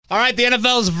All right, the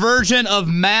NFL's version of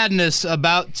madness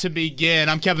about to begin.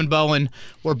 I'm Kevin Bowen.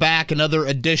 We're back, another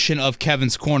edition of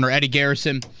Kevin's Corner. Eddie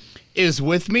Garrison is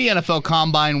with me. NFL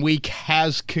Combine Week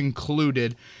has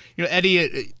concluded. You know, Eddie,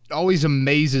 it always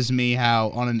amazes me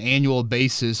how on an annual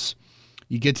basis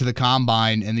you get to the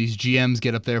Combine and these GMs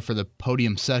get up there for the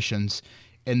podium sessions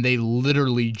and they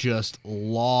literally just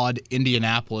laud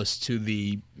Indianapolis to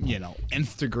the,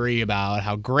 nth degree about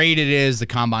how great it is. The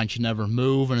Combine should never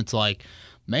move. And it's like,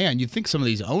 man, you'd think some of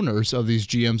these owners of these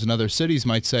GMs in other cities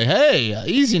might say, hey,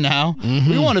 easy now.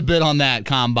 We want to bid on that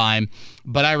Combine.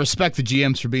 But I respect the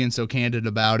GMs for being so candid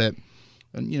about it.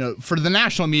 And, for the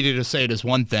national media to say it is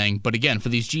one thing. But, again, for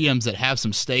these GMs that have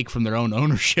some stake from their own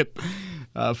ownership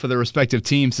for their respective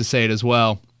teams to say it as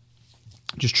well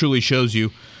just truly shows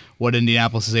you what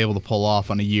Indianapolis is able to pull off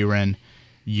on a year-in,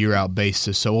 year-out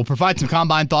basis. So we'll provide some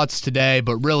Combine thoughts today.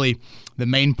 But, really, the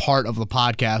main part of the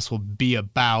podcast will be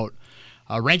about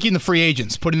ranking the free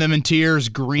agents, putting them in tiers,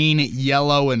 green,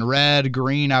 yellow, and red.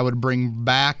 Green I would bring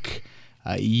back.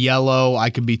 Yellow, I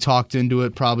could be talked into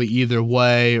it probably either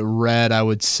way. Red, I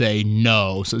would say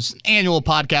no. So it's an annual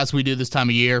podcast we do this time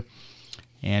of year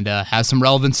and has some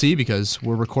relevancy because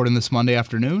we're recording this Monday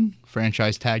afternoon.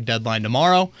 Franchise tag deadline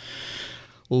tomorrow.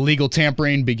 Legal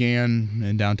tampering began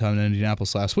in downtown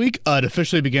Indianapolis last week. It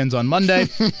officially begins on Monday.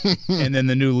 And then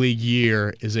the new league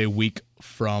year is a week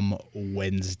from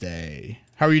Wednesday.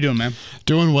 How are you doing, man?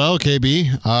 Doing well,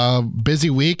 KB. Busy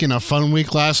week and a fun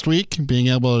week last week. Being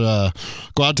able to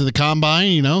go out to the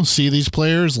Combine, see these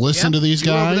players, listen to these guys.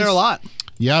 You were over there a lot.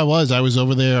 Yeah, I was. I was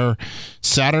over there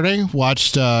Saturday.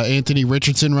 Watched Anthony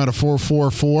Richardson run a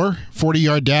 4.44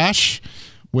 40-yard dash,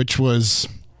 which was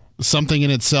something in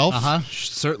itself.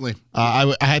 Certainly.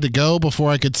 I had to go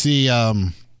before I could see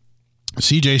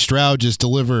C.J. Stroud just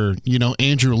deliver,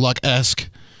 Andrew Luck-esque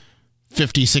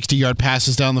 50, 60-yard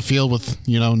passes down the field with,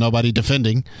 nobody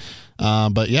defending.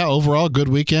 But, yeah, overall, good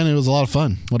weekend. It was a lot of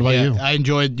fun. What about you? I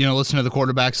enjoyed, listening to the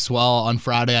quarterbacks as well on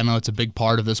Friday. I know it's a big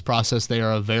part of this process. They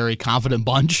are a very confident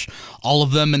bunch, all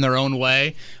of them in their own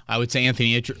way. I would say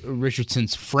Anthony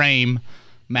Richardson's frame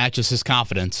matches his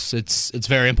confidence. It's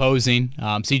very imposing.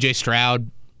 C.J.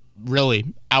 Stroud really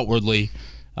outwardly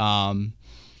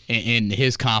in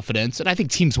his confidence. And I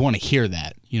think teams want to hear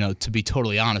that, to be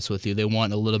totally honest with you. They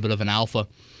want a little bit of an alpha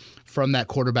from that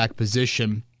quarterback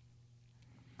position.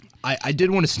 I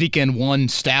did want to sneak in one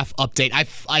staff update.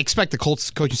 I expect the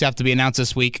Colts coaching staff to be announced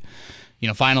this week,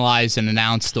 finalized and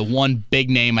announced. The one big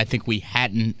name I think we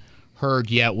hadn't heard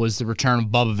yet was the return of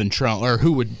Bubba Ventrone, or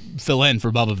who would fill in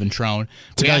for Bubba Ventrone.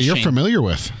 It's a guy you're familiar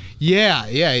with. Yeah.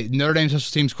 Notre Dame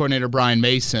special teams coordinator Brian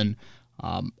Mason.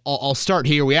 I'll start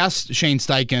here. We asked Shane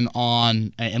Steichen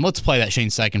on, and let's play that Shane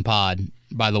Steichen pod,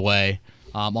 by the way,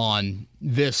 on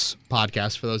this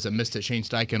podcast. For those that missed it, Shane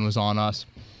Steichen was on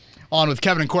with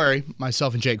Kevin and Query,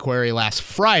 myself and Jake Query, last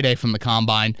Friday from the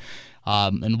Combine,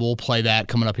 and we'll play that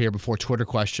coming up here before Twitter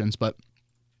questions. But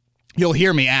you'll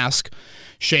hear me ask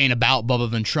Shane about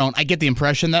Bubba Ventrone. I get the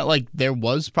impression that there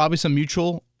was probably some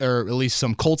mutual, or at least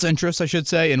some Colts interest, I should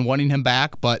say, in wanting him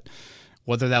back, but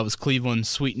whether that was Cleveland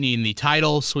sweetening the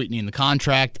title, sweetening the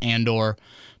contract, and or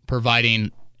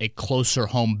providing a closer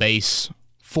home base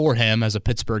for him as a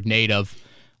Pittsburgh native,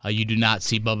 you do not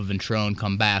see Bubba Ventrone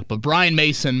come back. But Brian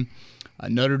Mason,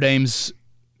 Notre Dame's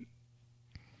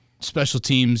special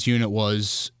teams unit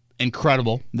was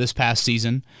incredible this past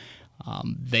season.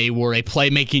 They were a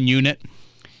playmaking unit.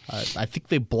 I think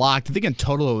they blocked, in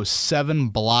total it was 7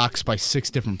 blocks by 6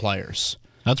 different players.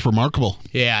 That's remarkable.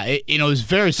 Yeah, it was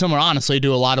very similar, honestly,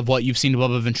 to a lot of what you've seen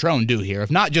Bubba Ventrone do here.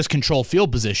 If not just control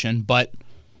field position, but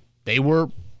they were,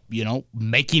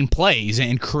 making plays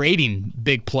and creating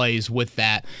big plays with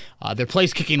that. Their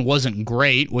place kicking wasn't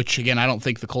great, which, again, I don't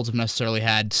think the Colts have necessarily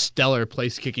had stellar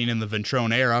place kicking in the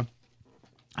Ventrone era.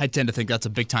 I tend to think that's a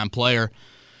big-time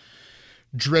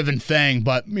player-driven thing.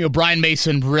 But, Brian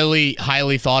Mason, really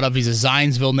highly thought of. He's a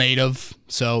Zionsville native,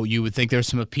 so you would think there's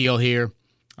some appeal here.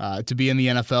 To be in the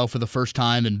NFL for the first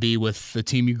time and be with the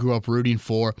team you grew up rooting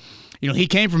for. He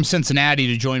came from Cincinnati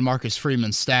to join Marcus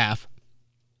Freeman's staff.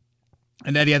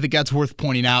 And Eddie, I think that's worth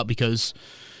pointing out because,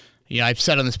 I've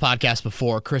said on this podcast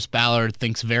before, Chris Ballard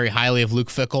thinks very highly of Luke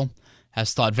Fickell,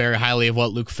 has thought very highly of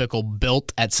what Luke Fickell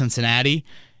built at Cincinnati.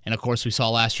 And, of course, we saw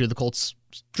last year the Colts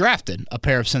drafted a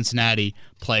pair of Cincinnati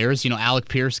players. Alec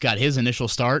Pierce got his initial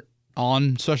start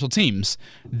on special teams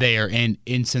there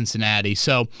in Cincinnati.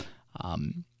 So,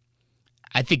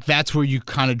 I think that's where you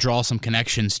kind of draw some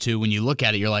connections to when you look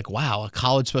at it. You're like, wow, a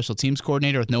college special teams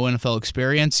coordinator with no NFL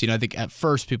experience. I think at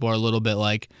first people are a little bit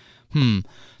like,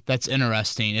 that's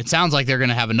interesting. It sounds like they're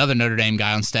going to have another Notre Dame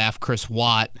guy on staff, Chris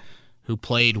Watt, who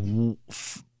played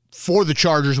for the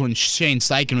Chargers when Shane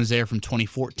Steichen was there from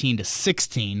 2014 to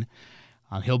 16.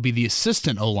 He'll be the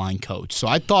assistant O-line coach. So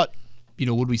I thought,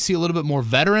 would we see a little bit more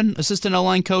veteran assistant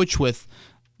O-line coach with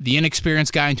the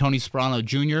inexperienced guy in Tony Sperano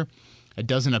Jr.? It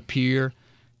doesn't appear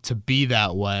to be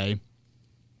that way.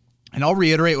 And I'll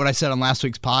reiterate what I said on last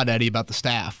week's pod, Eddie, about the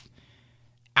staff.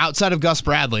 Outside of Gus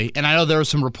Bradley, and I know there were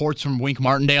some reports from Wink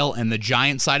Martindale and the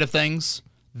Giant side of things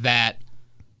that,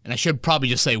 and I should probably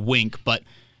just say Wink, but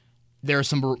there are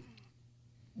some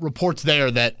reports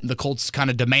there that the Colts kind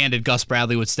of demanded Gus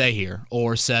Bradley would stay here,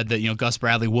 or said that Gus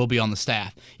Bradley will be on the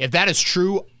staff. If that is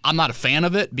true, I'm not a fan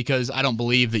of it because I don't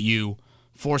believe that you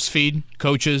force feed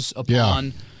coaches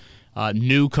upon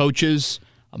new coaches,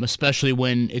 especially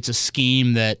when it's a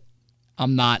scheme that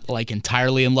I'm not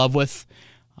entirely in love with.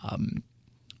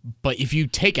 But if you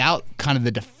take out kind of the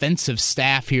defensive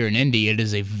staff here in Indy, it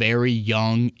is a very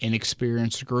young,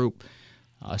 inexperienced group,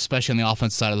 especially on the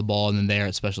offensive side of the ball and then there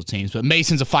at special teams. But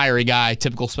Mason's a fiery guy,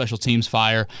 typical special teams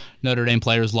fire. Notre Dame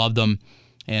players loved him.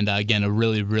 And, again, a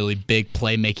really, really big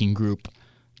playmaking group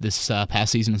this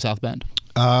past season in South Bend.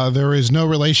 There is no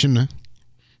relation,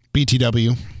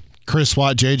 BTW, Chris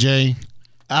Watt, JJ,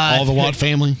 all the Watt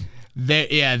family.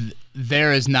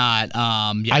 There is not.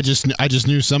 I just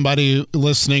knew somebody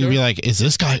listening would be like, "Is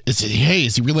this guy? Is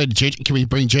he related to JJ? Can we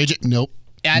bring JJ?" Nope.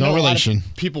 Yeah, no relation.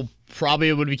 People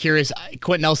probably would be curious.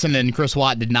 Quentin Nelson and Chris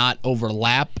Watt did not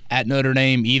overlap at Notre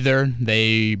Dame either.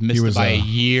 They missed it by a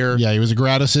year. Yeah, he was a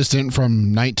grad assistant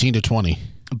from 19 to 20.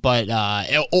 But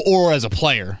or as a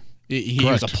player, he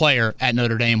was a player at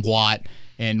Notre Dame. Watt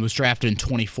and was drafted in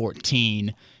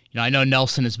 2014. I know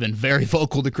Nelson has been very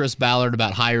vocal to Chris Ballard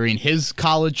about hiring his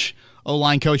college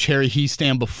O-line coach, Harry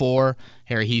Hiestand, before.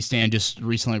 Harry Hiestand just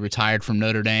recently retired from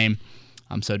Notre Dame,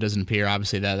 so it doesn't appear,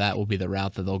 obviously, that will be the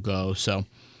route that they'll go. So,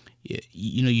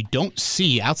 you don't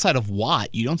see, outside of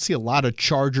Watt, you don't see a lot of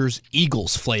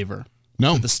Chargers-Eagles flavor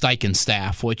to the Steichen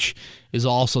staff, which is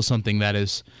also something that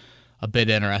is a bit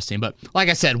interesting. But like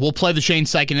I said, we'll play the Shane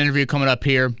Steichen interview coming up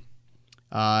here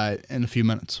in a few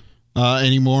minutes.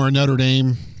 Any more Notre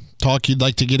Dame talk you'd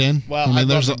like to get in? Well, I'd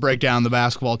love to break down the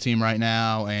basketball team right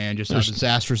now and just how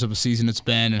disastrous of a season it's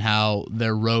been and how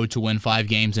their road to win 5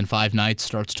 games in 5 nights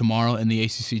starts tomorrow in the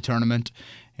ACC tournament,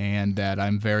 and that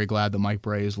I'm very glad that Mike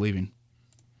Brey is leaving.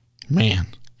 Man,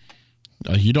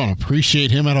 you don't appreciate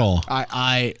him at all.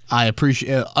 I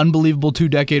appreciate an unbelievable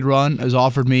 2-decade run has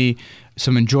offered me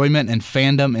some enjoyment and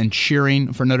fandom and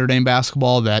cheering for Notre Dame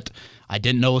basketball that I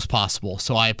didn't know was possible.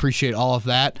 So I appreciate all of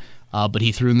that. But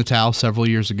he threw in the towel several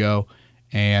years ago,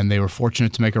 and they were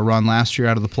fortunate to make a run last year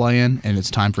out of the play-in, and it's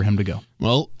time for him to go.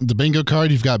 Well, the bingo card,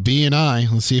 you've got B and I.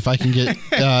 Let's see if I can get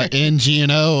N, G,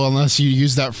 and O, unless you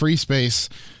use that free space.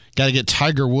 Got to get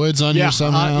Tiger Woods on here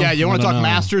somehow. You want to talk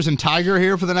Masters and Tiger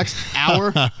here for the next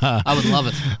hour? I would love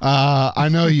it. I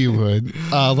know you would.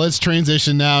 Let's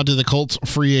transition now to the Colts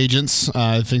free agents.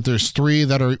 I think there's 3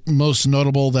 that are most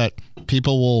notable that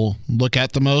people will look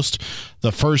at the most.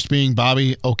 The first being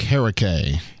Bobby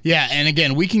Okereke. Yeah, and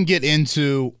again, we can get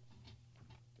into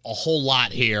a whole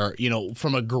lot here.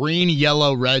 From a green,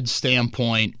 yellow, red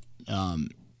standpoint,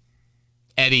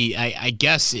 Eddie, I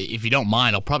guess if you don't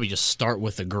mind, I'll probably just start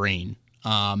with the green.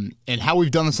 And how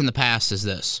we've done this in the past is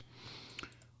this.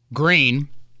 Green,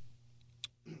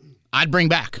 I'd bring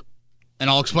back. And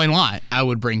I'll explain why I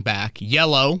would bring back.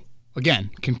 Yellow, again,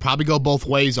 can probably go both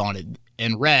ways on it.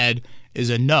 And red is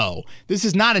a no. This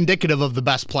is not indicative of the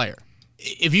best player.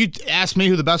 If you ask me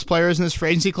who the best player is in this free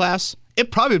agency class,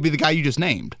 it probably would be the guy you just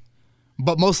named.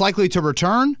 But most likely to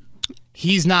return,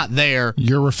 he's not there.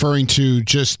 You're referring to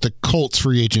just the Colts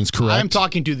free agents, correct? I'm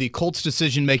talking to the Colts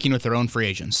decision-making with their own free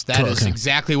agents. That is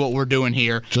exactly what we're doing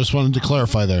here. Just wanted to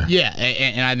clarify there. Yeah,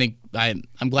 and I think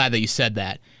I'm glad that you said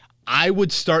that. I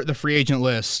would start the free agent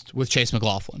list with Chase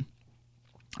McLaughlin.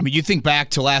 I mean, you think back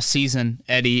to last season,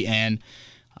 Eddie, and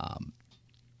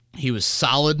he was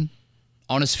solid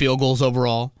on his field goals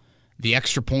overall. The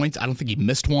extra points, I don't think he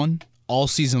missed one all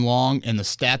season long, and the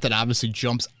stat that obviously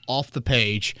jumps off the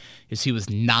page is he was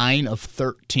 9 of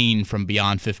 13 from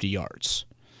beyond 50 yards.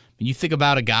 When you think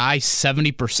about a guy,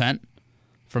 70%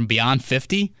 from beyond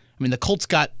 50, I mean, the Colts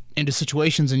got into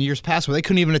situations in years past where they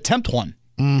couldn't even attempt one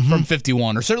from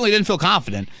 51, or certainly didn't feel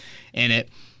confident in it.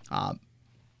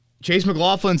 Chase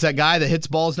McLaughlin's that guy that hits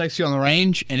balls next to you on the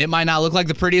range, and it might not look like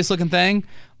the prettiest looking thing,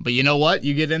 but you know what?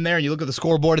 You get in there and you look at the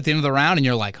scoreboard at the end of the round, and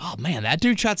you're like, oh, man, that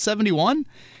dude shot 71?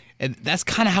 And that's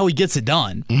kind of how he gets it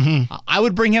done. I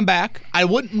would bring him back. I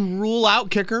wouldn't rule out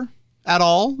kicker at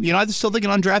all. I still think an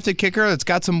undrafted kicker that's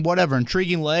got some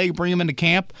intriguing leg, bring him into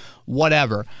camp,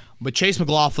 whatever. But Chase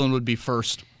McLaughlin would be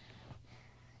first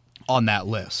on that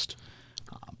list.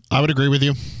 I would agree with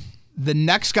you. The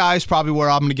next guy is probably where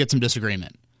I'm going to get some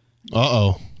disagreement.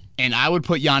 Uh-oh. And I would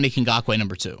put Yannick Ngakoue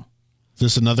number 2. Is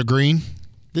this another green?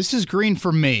 This is green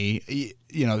for me.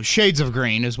 You know, shades of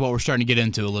green is what we're starting to get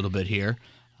into a little bit here.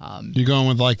 You're going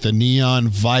with like the neon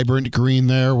vibrant green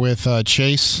there with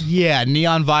Chase? Yeah,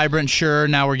 neon vibrant, sure.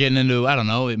 Now we're getting into, I don't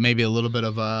know, maybe a little bit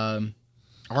of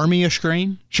army-ish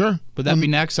green. Sure. Would that be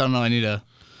next? I don't know. I need to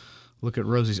look at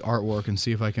Rosie's artwork and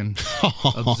see if I can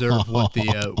observe what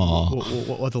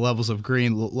the levels of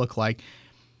green look like.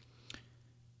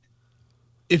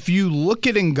 If you look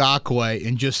at Ngakoue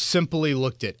and just simply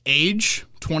looked at age,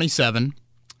 27,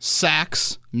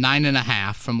 sacks,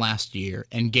 9.5 from last year,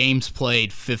 and games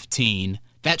played, 15,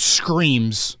 that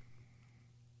screams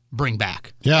bring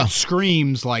back. Yeah. That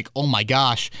screams like, oh my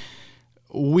gosh,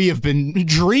 we have been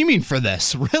dreaming for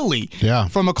this, really,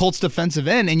 from a Colts defensive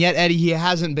end. And yet, Eddie, he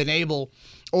hasn't been able,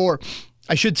 or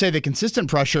I should say the consistent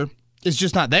pressure is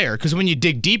just not there. Because when you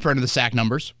dig deeper into the sack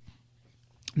numbers,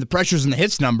 the pressures and the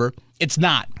hits number, it's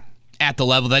not at the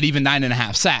level that even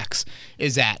 9.5 sacks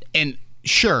is at. And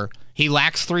sure, he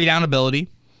lacks 3-down ability.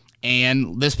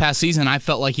 And this past season, I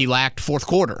felt like he lacked fourth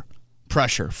quarter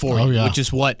pressure for you, which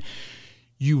is what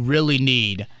you really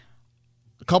need.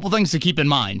 A couple things to keep in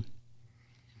mind.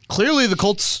 Clearly, the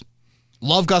Colts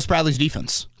love Gus Bradley's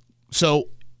defense. So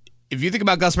if you think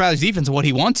about Gus Bradley's defense and what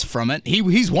he wants from it,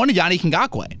 he's wanted Yannick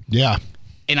Ngakoue. Yeah.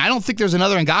 And I don't think there's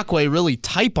another Ngakoue really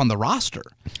type on the roster.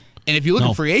 And if you look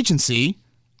at free agency,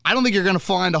 I don't think you're going to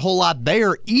find a whole lot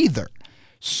there either.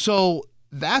 So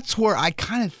that's where I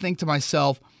kind of think to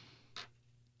myself,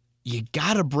 you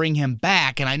got to bring him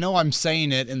back. And I know I'm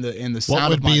saying it in the sound What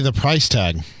would be the price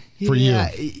tag for you?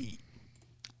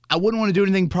 I wouldn't want to do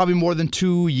anything probably more than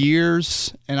 2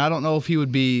 years. And I don't know if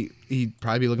he'd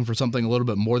probably be looking for something a little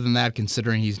bit more than that,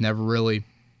 considering he's never really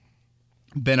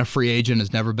been a free agent,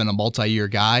 has never been a multi-year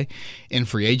guy in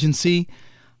free agency.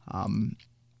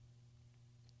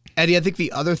 Eddie, I think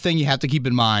the other thing you have to keep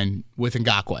in mind with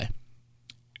Ngakoue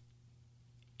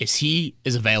is he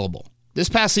is available. This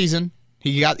past season,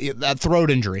 he got that throat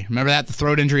injury. Remember that? The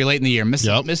throat injury late in the year. Missed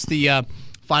the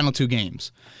final 2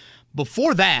 games.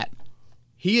 Before that,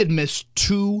 he had missed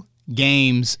 2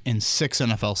 games in 6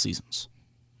 NFL seasons.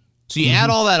 So you add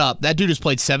all that up, that dude has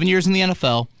played 7 years in the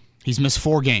NFL. He's missed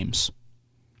 4 games.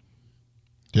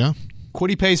 Yeah.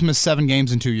 Kwity Paye's missed 7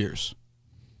 games in 2 years.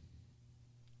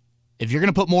 If you're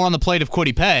going to put more on the plate of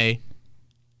Kwity Paye,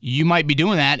 you might be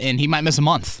doing that, and he might miss a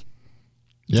month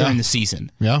during the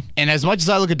season. Yeah. And as much as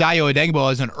I look at Dayo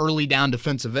Odeyingbo as an early down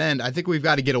defensive end, I think we've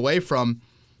got to get away from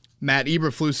Matt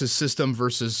Eberflus's system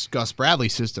versus Gus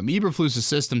Bradley's system. Eberflus's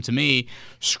system, to me,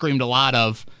 screamed a lot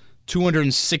of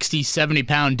 260,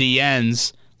 70-pound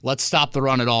DNs. Let's stop the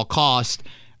run at all costs.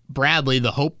 Bradley,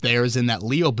 the hope there is in that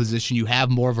Leo position, you have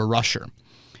more of a rusher.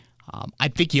 I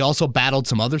think he also battled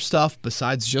some other stuff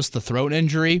besides just the throat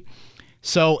injury.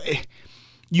 So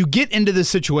you get into this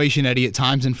situation, Eddie, at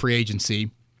times in free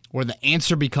agency where the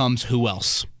answer becomes who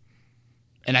else?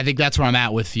 And I think that's where I'm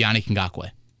at with Yannick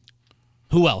Ngakoue.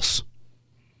 Who else?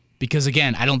 Because,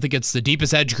 again, I don't think it's the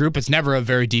deepest edge group. It's never a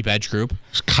very deep edge group.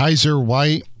 It's Kaiser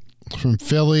White from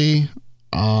Philly.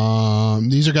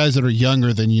 These are guys that are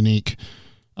younger than Unique.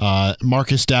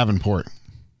 Marcus Davenport.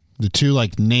 The two,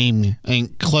 name,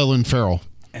 and Clelin Ferrell.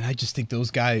 And I just think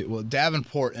those guys,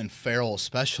 Davenport and Ferrell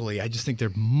especially, I just think they're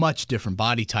much different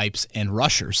body types and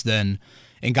rushers than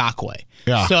Ngakoue.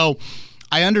 Yeah. So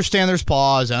I understand there's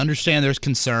pause. I understand there's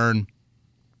concern.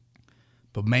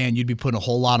 But, man, you'd be putting a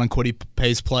whole lot on Kwity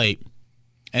Paye's plate.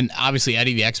 And obviously,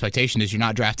 Eddie, the expectation is you're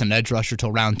not drafting an edge rusher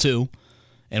till round 2.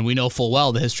 And we know full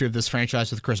well the history of this franchise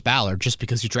with Chris Ballard. Just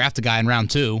because you draft a guy in round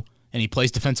 2 and he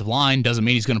plays defensive line doesn't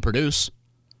mean he's going to produce.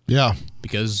 Yeah.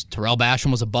 Because Terrell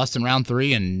Basham was a bust in round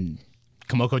 3 and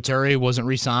Kamoko Terry wasn't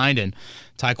re-signed and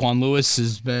Tyquan Lewis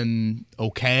has been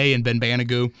okay and Ben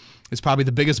Banogu is probably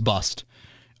the biggest bust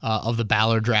of the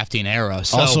Ballard drafting era.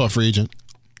 So, also a free agent.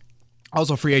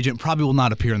 Also a free agent. Probably will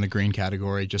not appear in the green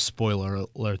category. Just spoiler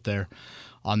alert there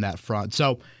on that front.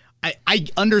 So I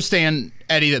understand,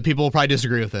 Eddie, that people will probably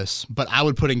disagree with this, but I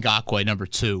would put Ngakoue number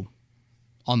 2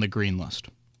 on the green list.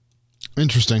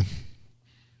 Interesting.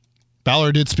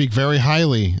 Ballard did speak very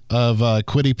highly of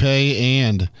Kwity Paye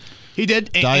and he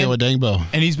did. Dayo Odeyingbo.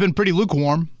 And he's been pretty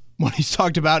lukewarm when he's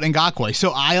talked about Ngakoue.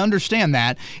 So I understand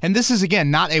that. And this is,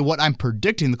 again, not what I'm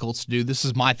predicting the Colts to do. This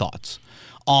is my thoughts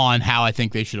on how I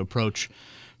think they should approach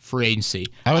free agency.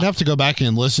 I would have to go back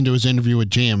and listen to his interview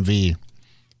with JMV.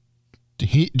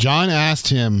 John asked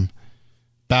him,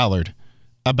 Ballard,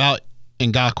 about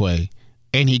Ngakoue,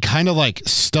 and he kind of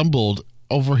stumbled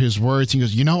over his words. He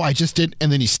goes, I just did,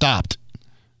 and then he stopped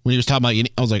when he was talking about.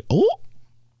 I was like, oh,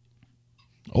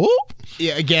 Oh,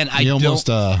 Yeah, again, I almost,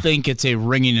 don't think it's a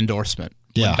ringing endorsement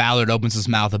when Yeah. Ballard opens his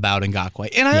mouth about Ngakoue.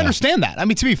 And I understand that. I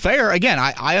mean, to be fair, again,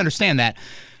 I understand that.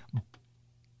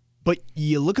 But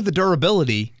you look at the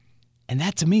durability, and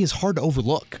that to me is hard to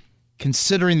overlook,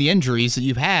 considering the injuries that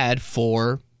you've had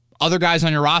for other guys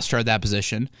on your roster at that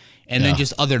position, and then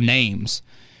just other names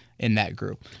in that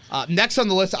group. Next on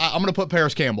the list, I'm going to put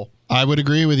Paris Campbell. I would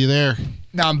agree with you there.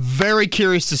 Now, I'm very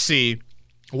curious to see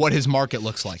what his market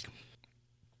looks like.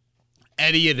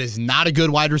 Eddie, it is not a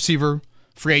good wide receiver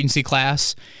free agency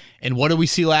class. And what did we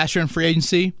see last year in free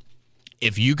agency?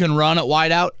 If you can run at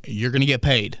wide out, you're going to get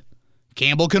paid.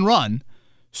 Campbell can run.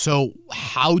 So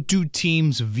how do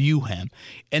teams view him?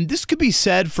 And this could be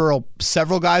said for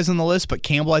several guys on the list, but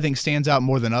Campbell, I think, stands out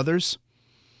more than others.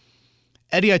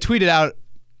 Eddie, I tweeted out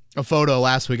a photo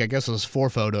last week. I guess it was 4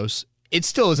 photos. It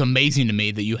still is amazing to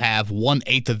me that you have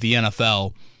 1/8 of the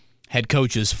NFL head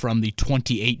coaches from the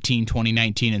 2018,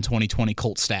 2019, and 2020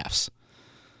 Colts staffs.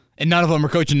 And none of them are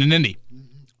coaching in Indy.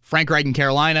 Frank Reich in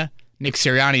Carolina, Nick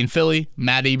Sirianni in Philly,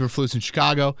 Matt Eberflus in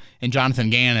Chicago, and Jonathan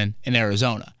Gannon in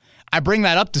Arizona. I bring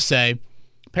that up to say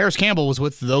Paris Campbell was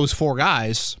with those 4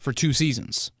 guys for 2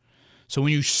 seasons. So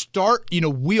when you start,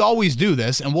 we always do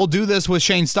this, and we'll do this with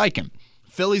Shane Steichen.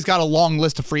 Philly's got a long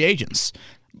list of free agents.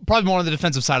 Probably more on the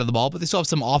defensive side of the ball, but they still have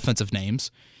some offensive names.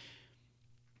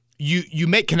 You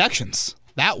make connections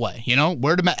that way.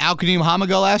 Where did Al-Qadim Muhammad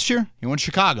go last year? He went to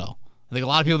Chicago. I think a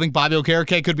lot of people think Bobby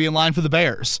Okereke could be in line for the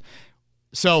Bears.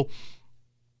 So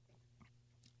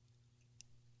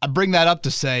I bring that up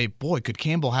to say, boy, could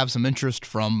Campbell have some interest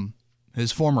from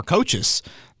his former coaches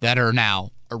that are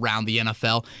now around the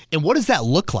NFL? And what does that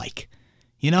look like?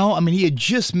 He had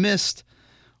just missed,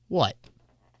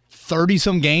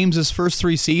 30-some games his first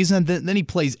 3 seasons. Then he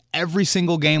plays every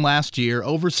single game last year,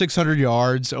 over 600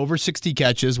 yards, over 60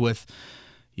 catches with,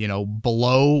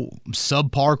 below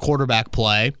subpar quarterback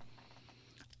play.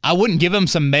 I wouldn't give him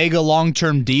some mega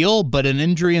long-term deal, but an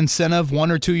injury incentive 1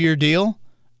 or 2 year deal,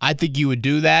 I think you would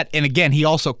do that. And again, he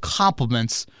also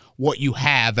complements what you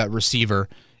have at receiver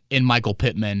in Michael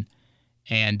Pittman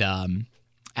and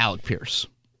Alec Pierce.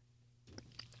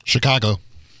 Chicago.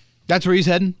 That's where he's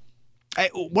heading. Hey,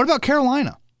 what about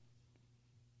Carolina?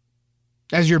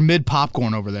 As your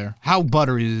mid-popcorn over there, how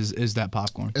buttery is that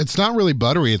popcorn? It's not really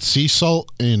buttery. It's sea salt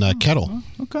in a kettle.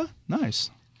 Okay, nice.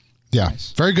 Yeah,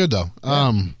 Nice. very good, though.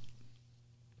 Yeah.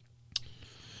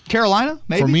 Carolina,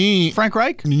 maybe? For me, Frank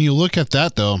Reich? when you look at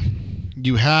that, though,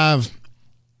 you've got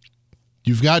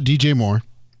DJ Moore,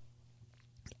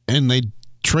 and they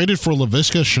traded for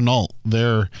Laviska Shenault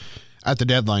there at the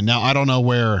deadline. Now, I don't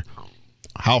know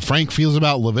how Frank feels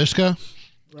about Laviska.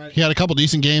 Right. He had a couple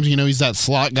decent games. He's that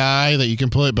slot guy that you can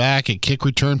pull it back at kick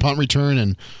return, punt return,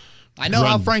 and I know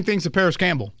how Frank thinks of Paris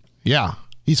Campbell. Yeah,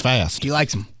 he's fast. He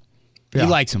likes him. Yeah. He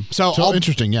likes him. So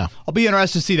interesting, yeah. I'll be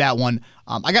interested to see that one.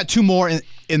 I got 2 more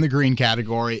in the green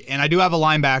category, and I do have a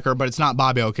linebacker, but it's not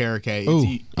Bobby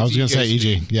Okereke. I was going to say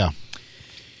EJ, yeah.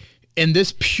 And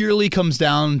this purely comes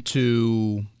down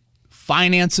to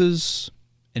finances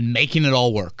and making it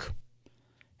all work.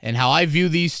 And how I view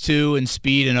these two in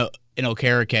Speed and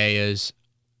Okereke is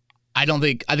I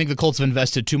think the Colts have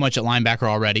invested too much at linebacker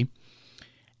already.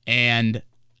 And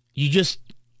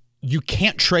you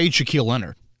can't trade Shaquille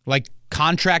Leonard. Like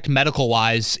contract medical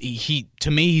wise,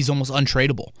 to me he's almost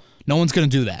untradeable. No one's going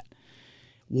to do that.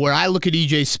 Where I look at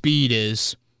EJ Speed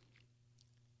is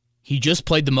he just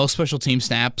played the most special team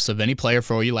snaps of any player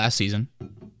for you last season.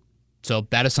 So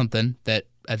that is something that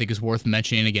I think is worth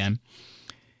mentioning again.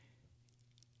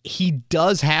 He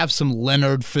does have some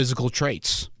Leonard physical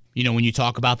traits. When you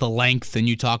talk about the length and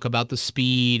you talk about the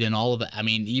speed and all of it,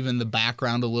 even the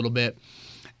background a little bit,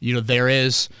 there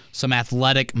is some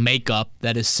athletic makeup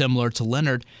that is similar to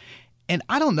Leonard. And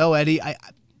I don't know, Eddie, I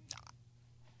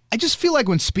just feel like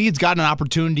when Speed's gotten an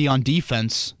opportunity on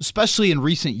defense, especially in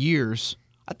recent years,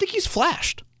 I think he's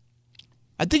flashed.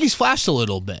 I think he's flashed a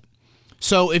little bit.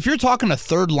 So if you're talking a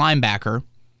third linebacker,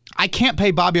 I can't pay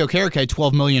Bobby Okereke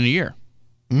 $12 million a year.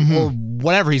 Mm-hmm. Or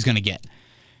whatever he's going to get.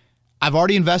 I've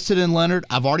already invested in Leonard.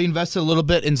 I've already invested a little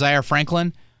bit in Zaire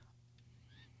Franklin.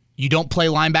 You don't play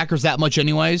linebackers that much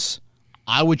anyways.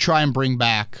 I would try and bring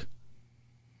back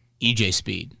EJ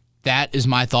Speed. That is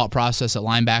my thought process at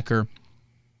linebacker.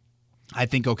 I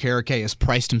think Okereke has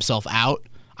priced himself out.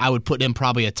 I would put him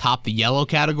probably atop the yellow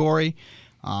category.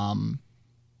 The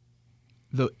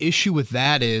issue with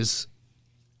that is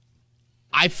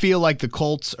I feel like the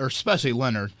Colts, or especially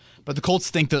Leonard, but the Colts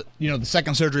think that, the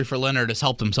second surgery for Leonard has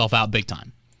helped himself out big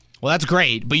time. Well, that's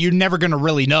great, but you're never going to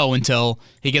really know until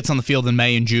he gets on the field in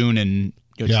May and June and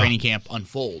training camp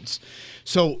unfolds.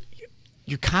 So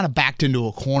you're kind of backed into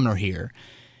a corner here.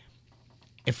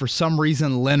 if for some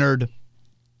reason Leonard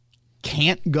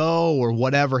can't go or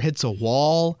whatever, hits a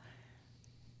wall,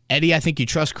 Eddie, I think you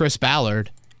trust Chris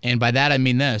Ballard. And by that I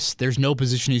mean this. There's no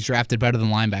position he's drafted better than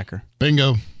linebacker.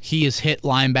 Bingo. He has hit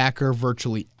linebacker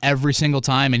virtually every single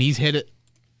time, and he's hit it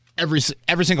every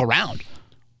single round.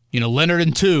 Leonard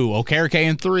in 2, Okereke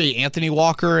in 3, Anthony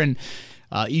Walker and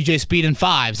EJ Speed in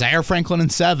 5, Zaire Franklin in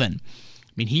 7.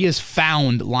 I mean, he has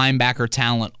found linebacker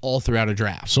talent all throughout a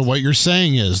draft. So what you're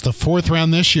saying is the 4th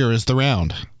round this year is the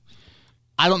round.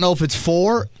 I don't know if it's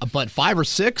 4, but 5 or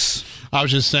 6. I was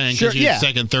just saying, Sure, because yeah.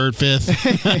 2nd, 3rd,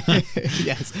 5th.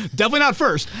 Yes, definitely not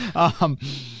 1st.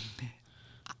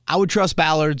 I would trust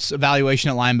Ballard's evaluation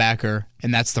at linebacker,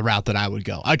 and that's the route that I would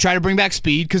go. I'd try to bring back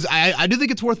speed because I do think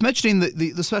it's worth mentioning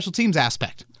the special teams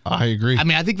aspect. I agree. I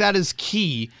mean, I think that is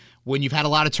key when you've had a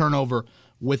lot of turnover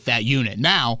with that unit.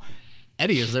 Now,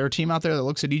 Eddie, is there a team out there that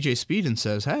looks at EJ Speed and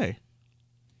says, hey,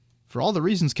 for all the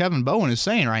reasons Kevin Bowen is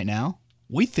saying right now,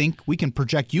 we think we can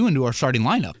project you into our starting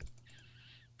lineup?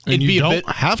 And you don't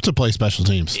have to play special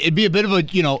teams. It'd be a bit of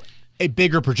a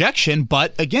bigger projection,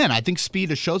 but again, I think Speed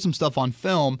has showed some stuff on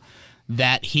film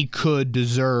that he could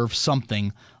deserve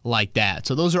something like that.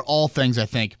 So those are all things I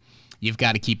think you've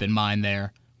got to keep in mind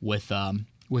there with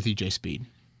EJ Speed.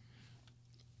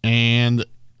 And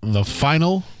the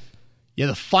final? Yeah,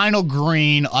 the final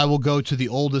green, I will go to the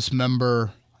oldest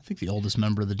member, I think the oldest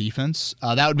member of the defense.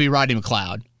 That would be Rodney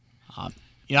McLeod.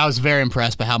 I was very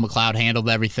impressed by how McLeod handled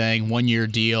everything. 1-year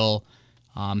deal.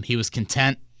 He was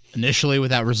content initially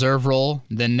with that reserve role.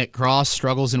 Then Nick Cross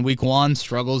struggles in week 1,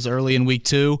 struggles early in week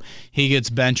 2. He gets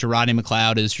benched, and Rodney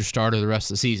McLeod is your starter the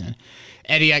rest of the season.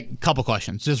 Eddie, a couple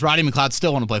questions. Does Rodney McLeod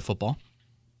still want to play football?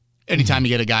 Anytime you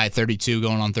get a guy at 32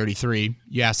 going on 33,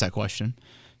 you ask that question.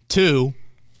 2,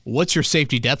 what's your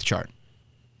safety depth chart?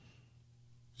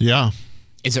 Yeah.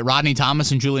 Is it Rodney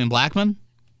Thomas and Julian Blackmon?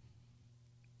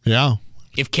 Yeah.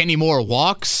 If Kenny Moore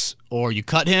walks, or you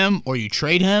cut him, or you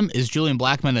trade him, is Julian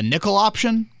Blackmon a nickel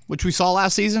option, which we saw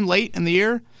last season, late in the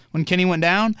year when Kenny went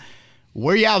down?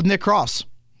 Where are you at with Nick Cross?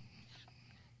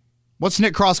 What's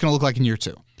Nick Cross going to look like in year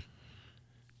 2?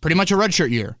 Pretty much a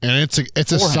redshirt year. And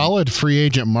it's a solid free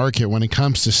agent market when it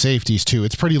comes to safeties, too.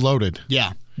 It's pretty loaded.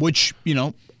 Yeah, which,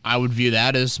 I would view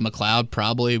that as McLeod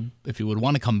probably, if he would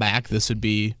want to come back, this would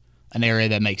be an area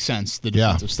that makes sense. The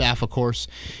defensive staff, of course,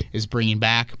 is bringing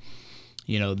back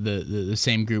the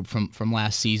same group from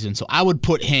last season. So I would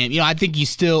put him, I think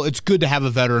it's good to have a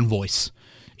veteran voice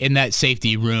in that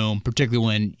safety room, particularly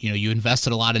when, you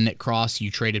invested a lot in Nick Cross,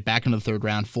 you traded back into the 3rd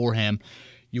round for him.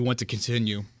 You want to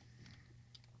continue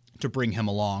to bring him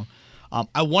along.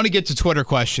 I want to get to Twitter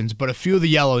questions, but a few of the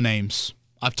yellow names.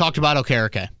 I've talked about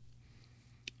Okereke.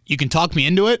 You can talk me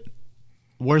into it.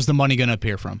 Where's the money going to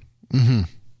appear from? Mm-hmm.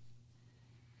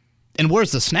 And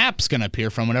where's the snaps going to appear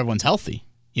from when everyone's healthy?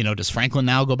 Does Franklin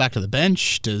now go back to the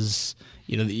bench? Does,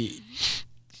 you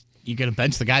going to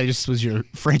bench the guy that just was your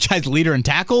franchise leader in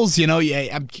tackles?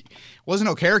 Wasn't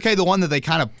Okereke the one that they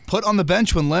kind of put on the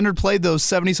bench when Leonard played those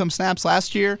 70-some snaps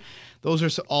last year? Those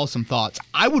are all some thoughts.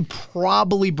 I would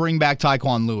probably bring back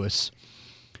Tyquan Lewis.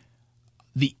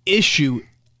 The issue,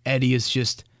 Eddie, is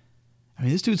just,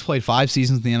 this dude's played 5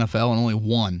 seasons in the NFL and only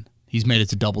 1 he's made it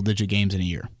to double-digit games in a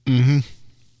year.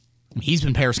 Mm-hmm. He's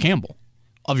been Paris Campbell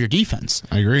of your defense.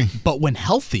 I agree. But when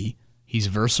healthy, he's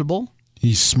versatile.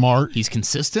 He's smart. He's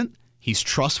consistent. He's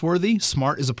trustworthy.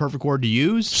 Smart is a perfect word to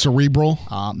use. Cerebral.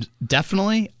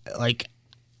 Definitely.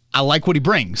 I like what he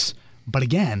brings. But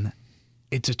again,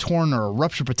 it's a torn or a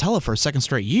ruptured patella for a 2nd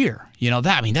straight year.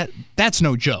 That's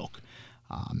no joke.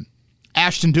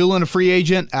 Ashton Dulin, a free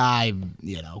agent.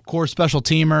 Core special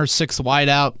teamer, 6th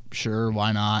wideout. Sure,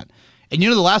 why not? And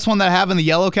the last one that I have in the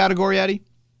yellow category, Eddie,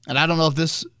 and I don't know if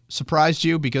this surprised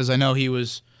you because I know he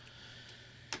was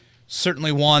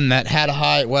certainly one that had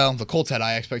the Colts had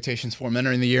high expectations for him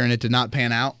entering the year, and it did not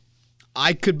pan out.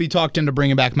 I could be talked into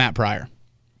bringing back Matt Pryor.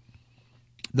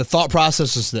 The thought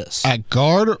process is this. At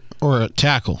guard or at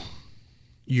tackle?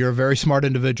 You're a very smart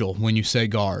individual when you say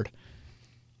guard.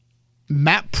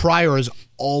 Matt Pryor has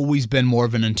always been more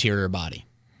of an interior body.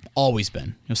 Always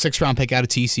been. 6th-round pick out of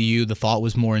TCU, the thought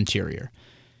was more interior.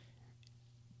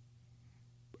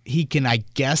 He can, I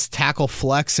guess, tackle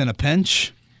flex in a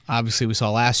pinch. Obviously, we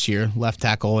saw last year, left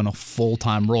tackle in a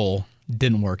full-time role.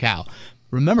 Didn't work out.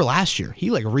 Remember last year, he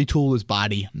retooled his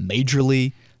body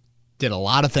majorly, did a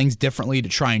lot of things differently to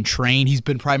try and train. He's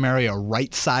been primarily a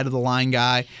right side of the line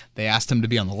guy. They asked him to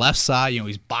be on the left side.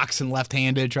 He's boxing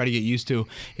left-handed, try to get used to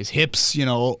his hips,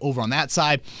 over on that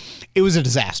side. It was a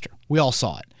disaster. We all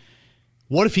saw it.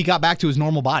 What if he got back to his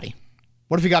normal body?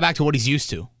 What if he got back to what he's used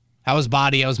to? How his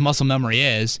body, how his muscle memory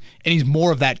is, and he's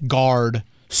more of that guard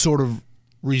sort of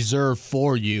reserved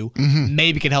for you,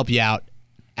 maybe can help you out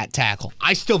at tackle.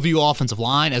 I still view offensive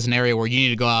line as an area where you need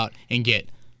to go out and get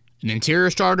an interior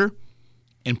starter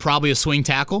and probably a swing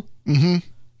tackle.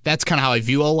 That's kind of how I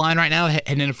view O-line right now,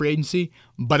 heading into free agency.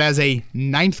 But as a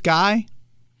ninth guy,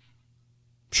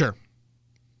 sure.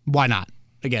 Why not?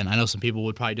 Again, I know some people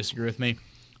would probably disagree with me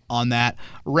on that.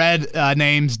 Red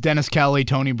names Dennis Kelly,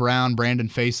 Tony Brown, Brandon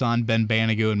Faison, Ben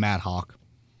Banigou, and Matt Hawk.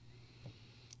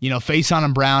 You know, Faison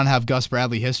and Brown have Gus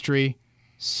Bradley history,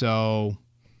 so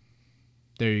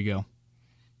there you go.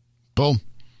 Boom.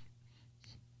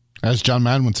 As John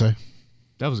Madden would say.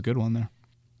 That was a good one there.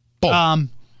 Boom.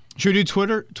 Should we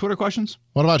do Twitter questions?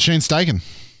 What about Shane Steichen?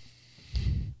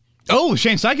 Oh,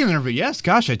 Shane Steichen interview. Yes,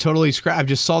 gosh, I totally I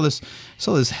just saw this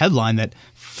headline that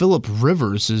Phillip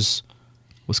Rivers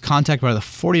was contacted by the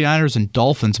 49ers and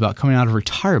Dolphins about coming out of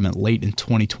retirement late in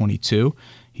 2022.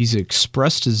 He's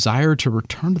expressed desire to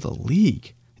return to the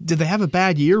league. Did they have a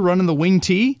bad year running the wing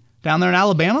T down there in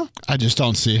Alabama? I just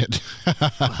don't see it.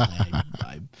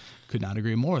 I could not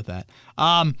agree more with that.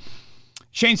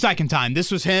 Shane Steichen time. This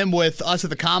was him with us at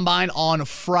the Combine on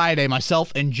Friday.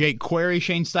 Myself and Jake Query.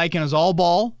 Shane Steichen is all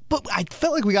ball, but I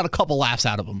felt like we got a couple laughs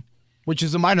out of him, which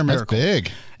is a minor miracle. That's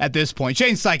big. At this point.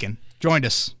 Shane Steichen joined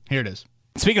us. Here it is.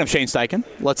 Speaking of Shane Steichen,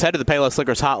 let's head to the Payless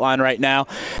Liquors hotline right now.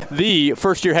 The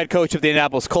first-year head coach of the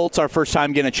Indianapolis Colts, our first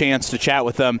time getting a chance to chat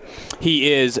with them.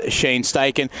 He is Shane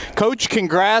Steichen. Coach,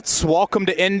 congrats. Welcome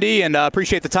to Indy, and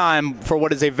appreciate the time for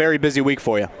what is a very busy week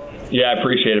for you. Yeah, I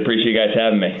appreciate it. Appreciate you guys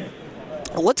having me.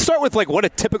 Let's start with what a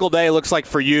typical day looks like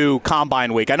for you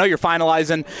Combine week. I know you're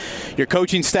finalizing your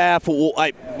coaching staff.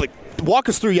 Walk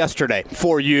us through yesterday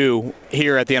for you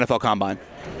here at the NFL Combine.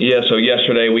 Yeah, so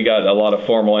yesterday we got a lot of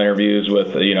formal interviews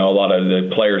with, a lot of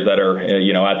the players that are,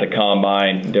 at the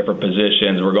Combine, different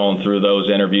positions. We're going through those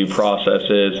interview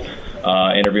processes,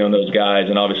 interviewing those guys,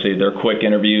 and obviously they're quick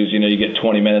interviews. You get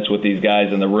 20 minutes with these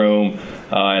guys in the room,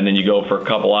 and then you go for a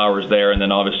couple hours there, and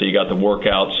then obviously you got the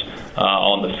workouts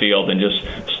on the field, and just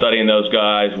studying those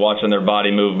guys, watching their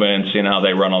body movements, seeing how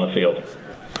they run on the field.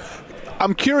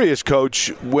 I'm curious, Coach,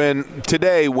 when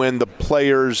the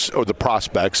players or the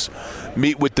prospects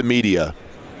meet with the media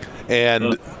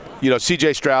and,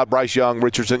 C.J. Stroud, Bryce Young,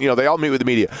 Richardson, they all meet with the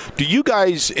media. Do you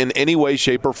guys in any way,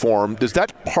 shape, or form, does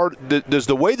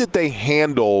the way that they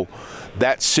handle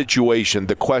that situation,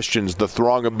 the questions, the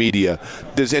throng of media,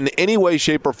 does in any way,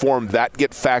 shape, or form that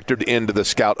get factored into the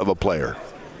scout of a player?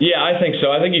 Yeah, I think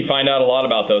so. I think you find out a lot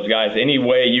about those guys. Any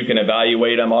way you can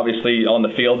evaluate them, obviously on the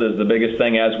field is the biggest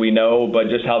thing, as we know, but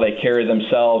just how they carry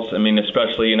themselves. I mean,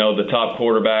 especially, the top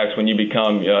quarterbacks, when you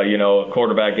become, a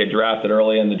quarterback, get drafted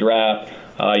early in the draft,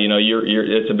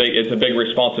 it's a big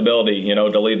responsibility,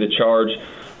 to lead the charge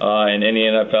in any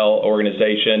NFL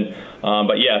organization.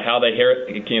 But yeah, how they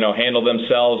handle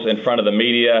themselves in front of the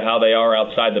media, how they are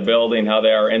outside the building, how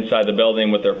they are inside the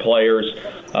building with their players.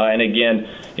 And again,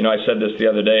 I said this the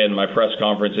other day in my press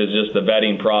conference, is just the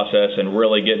vetting process and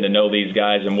really getting to know these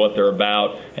guys and what they're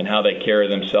about and how they carry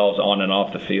themselves on and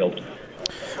off the field.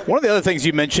 One of the other things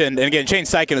you mentioned, and again, Shane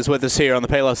Steichen is with us here on the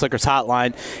Payless Liquors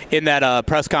hotline in that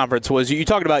press conference, was you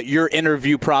talked about your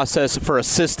interview process for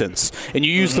assistants, and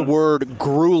you used the word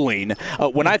grueling.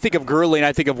 When I think of grueling,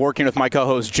 I think of working with my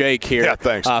co-host Jake here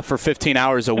for 15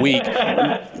 hours a week.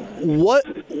 What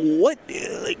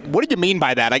did you mean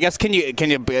by that? I guess can you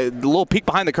a little peek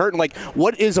behind the curtain?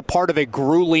 What is a part of a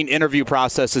grueling interview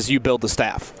process as you build the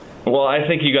staff? Well, I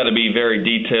think you got to be very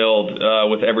detailed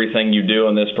with everything you do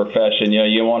in this profession.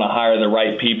 You want to hire the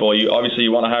right people. You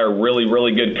want to hire really,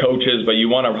 really good coaches, but you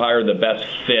want to hire the best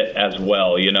fit as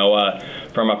well.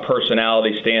 From a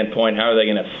personality standpoint, how are they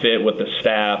going to fit with the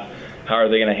staff? How are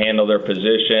they going to handle their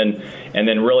position? And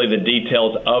then really the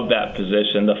details of that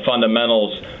position, the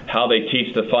fundamentals, how they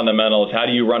teach the fundamentals, how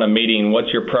do you run a meeting,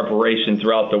 what's your preparation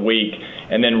throughout the week,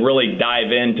 and then really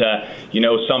dive into,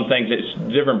 some things,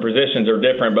 different positions are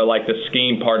different, but like the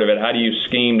scheme part of it, how do you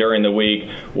scheme during the week,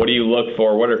 what do you look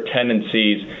for, what are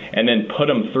tendencies, and then put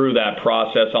them through that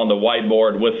process on the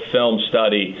whiteboard with film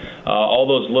study, all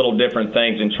those little different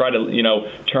things, and try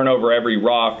to, turn over every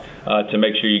rock to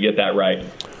make sure you get that right.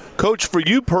 Coach, for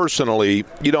you personally,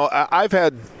 I've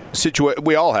had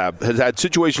we all has had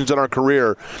situations in our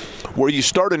career where you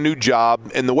start a new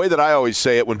job, and the way that I always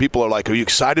say it when people are like, are you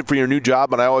excited for your new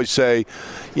job? And I always say,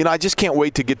 I just can't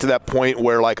wait to get to that point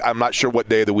where, I'm not sure what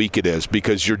day of the week it is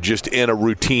because you're just in a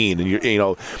routine.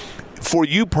 And, for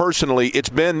you personally,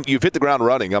 you've hit the ground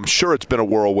running. I'm sure it's been a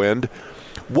whirlwind.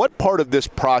 What part of this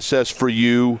process for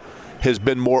you has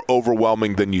been more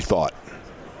overwhelming than you thought?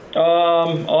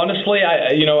 Honestly,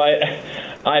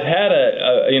 I've had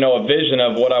a vision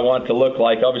of what I want it to look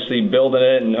like. Obviously, building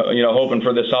it and hoping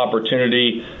for this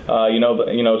opportunity.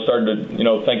 Started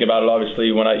to think about it.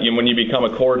 Obviously, when you become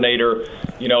a coordinator,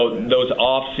 those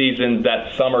off seasons,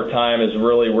 that summertime is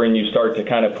really when you start to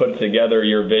kind of put together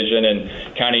your vision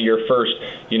and kind of your first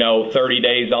 30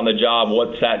 days on the job.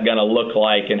 What's that going to look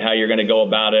like and how you're going to go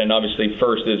about it? And obviously,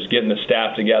 first is getting the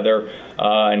staff together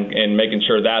and making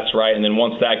sure that's right. And then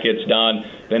once that gets done,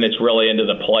 then it's really into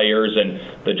the players and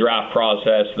the draft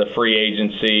process, the free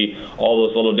agency, all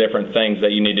those little different things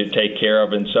that you need to take care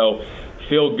of. And so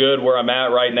feel good where I'm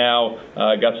at right now.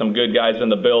 Got some good guys in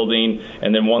the building.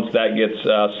 And then once that gets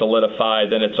solidified,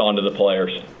 then it's on to the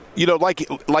players.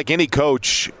 Like any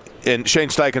coach, and Shane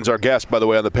Steichen's our guest, by the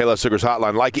way, on the Payless Liquors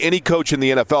Hotline. Like any coach in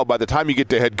the NFL, by the time you get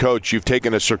to head coach, you've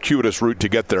taken a circuitous route to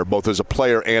get there, both as a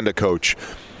player and a coach.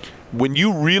 When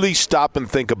you really stop and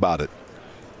think about it,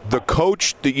 the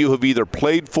coach that you have either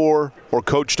played for or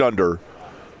coached under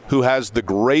who has the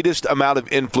greatest amount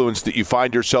of influence that you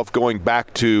find yourself going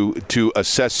back to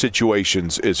assess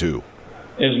situations is who?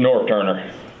 Is Norv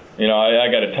Turner. I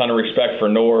got a ton of respect for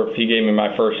Norv. He gave me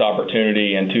my first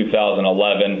opportunity in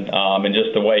 2011, and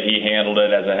just the way he handled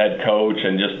it as a head coach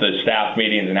and just the staff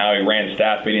meetings and how he ran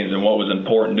staff meetings and what was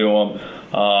important to him.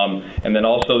 And then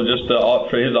also just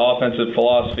for his offensive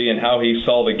philosophy and how he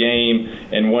saw the game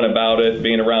and went about it,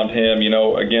 being around him.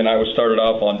 Again, I was started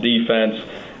off on defense,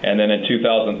 and then in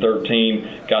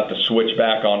 2013 got to switch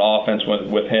back on offense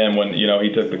with him when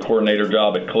he took the coordinator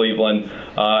job at Cleveland.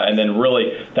 And then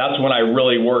really that's when I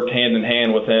really worked hand in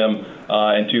hand with him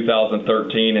in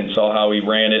 2013 and saw how he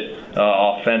ran it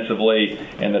offensively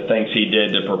and the things he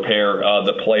did to prepare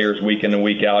the players week in and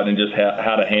week out, and just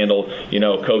how to handle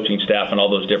coaching staff and all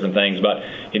those different things. But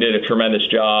he did a tremendous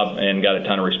job and got a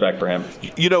ton of respect for him.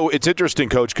 It's interesting,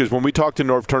 Coach, because when we talked to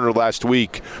Norv Turner last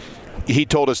week, he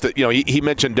told us that he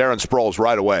mentioned Darren Sproles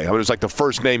right away. It was like the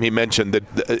first name he mentioned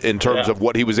that in terms of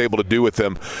what he was able to do with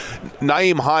him.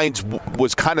 Nyheim Hines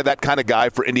was kind of that kind of guy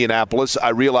for Indianapolis. I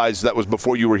realized that was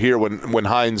before you were here when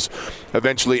Hines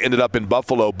eventually ended up in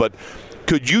Buffalo. But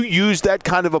could you use that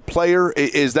kind of a player?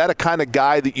 Is that a kind of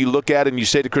guy that you look at and you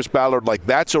say to Chris Ballard, like,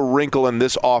 that's a wrinkle in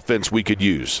this offense we could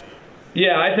use?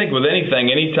 Yeah, I think with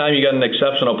anything, anytime you got an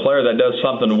exceptional player that does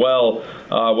something well,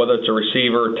 whether it's a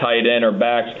receiver, tight end, or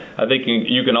backs, I think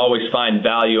you can always find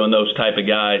value in those type of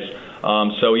guys.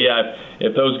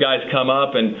 If those guys come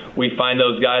up and we find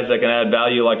those guys that can add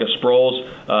value like a Sproles,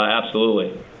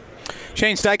 absolutely.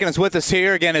 Shane Steichen is with us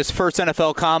here. Again, his first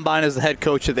NFL Combine as the head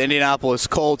coach of the Indianapolis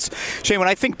Colts. Shane, when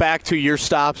I think back to your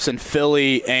stops in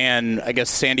Philly and, I guess,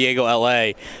 San Diego,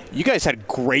 L.A., you guys had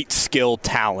great skill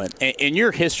talent. In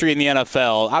your history in the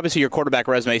NFL, obviously your quarterback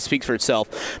resume speaks for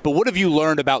itself, but what have you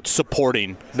learned about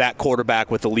supporting that quarterback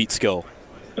with elite skill?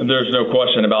 There's no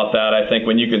question about that. I think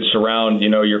when you can surround,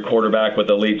 your quarterback with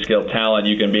elite skill talent,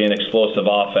 you can be an explosive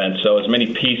offense. So as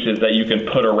many pieces that you can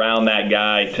put around that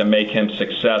guy to make him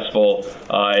successful,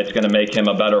 it's going to make him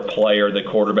a better player, the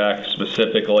quarterback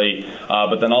specifically,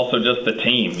 but then also just the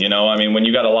team. When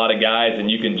you got a lot of guys and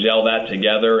you can gel that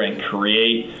together and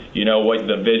create, what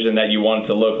the vision that you want it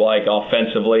to look like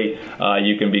offensively,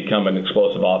 you can become an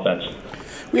explosive offense.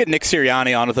 We had Nick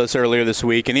Sirianni on with us earlier this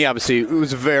week, and he obviously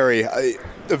was very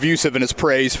effusive in his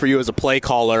praise for you as a play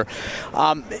caller.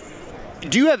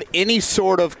 Do you have any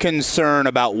sort of concern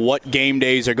about what game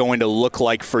days are going to look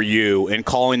like for you in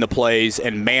calling the plays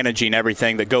and managing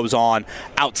everything that goes on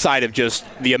outside of just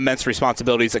the immense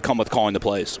responsibilities that come with calling the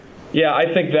plays? Yeah,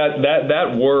 I think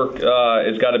that work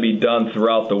has got to be done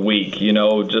throughout the week,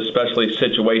 just especially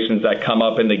situations that come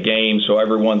up in the game so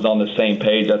everyone's on the same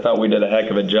page. I thought we did a heck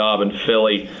of a job in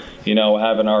Philly,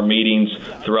 having our meetings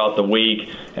throughout the week.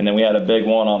 And then we had a big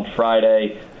one on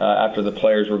Friday after the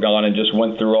players were gone and just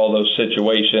went through all those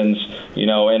situations,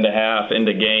 into half,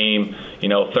 into game,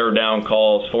 third down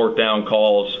calls, fourth down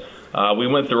calls. We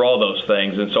went through all those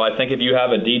things. And so I think if you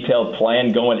have a detailed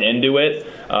plan going into it,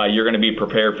 you're going to be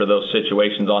prepared for those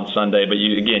situations on Sunday. But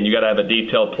you got to have a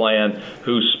detailed plan,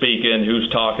 who's speaking, who's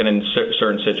talking in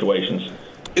certain situations.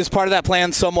 Is part of that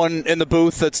plan someone in the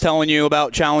booth that's telling you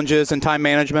about challenges and time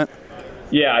management?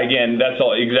 Yeah, again, that's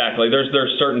all exactly.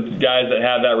 There's certain guys that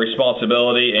have that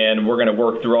responsibility, and we're going to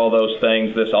work through all those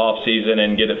things this off season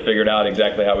and get it figured out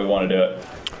exactly how we want to do it.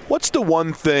 What's the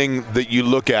one thing that you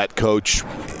look at, Coach?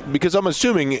 Because I'm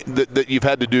assuming that you've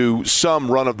had to do some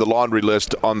run of the laundry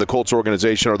list on the Colts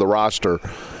organization or the roster.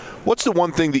 What's the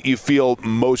one thing that you feel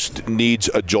most needs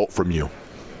a jolt from you?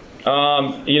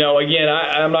 Again,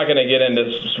 I'm not going to get into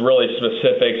really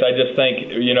specifics. I just think,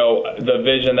 the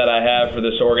vision that I have for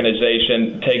this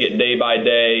organization, take it day by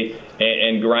day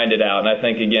and grind it out. And I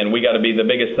think, again, we got to be, the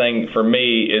biggest thing for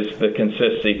me is the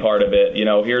consistency part of it.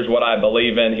 Here's what I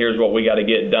believe in. Here's what we got to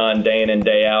get done day in and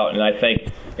day out. And I think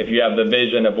if you have the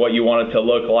vision of what you want it to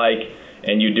look like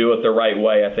and you do it the right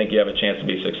way, I think you have a chance to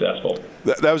be successful.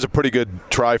 That was a pretty good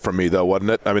try from me, though,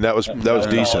 wasn't it? I mean, that was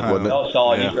decent, wasn't it? That was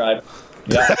solid. You tried.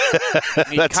 Yeah.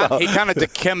 he kind of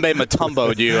Dikembe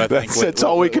Mutombo'd you, I think. That's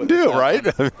all we can do, right?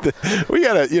 We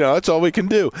got to, that's all we can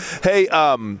do. Hey,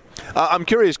 I'm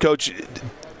curious, Coach.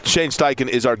 Shane Steichen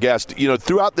is our guest.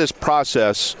 Throughout this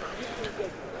process,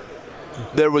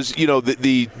 there was,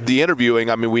 the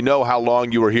interviewing. I mean, we know how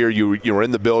long you were here. You were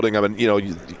in the building. I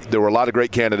mean, there were a lot of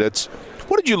great candidates.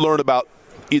 What did you learn about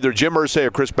either Jim Irsay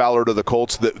or Chris Ballard or the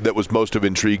Colts that was most of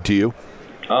intrigue to you?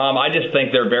 I just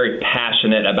think they're very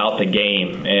passionate about the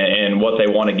game and what they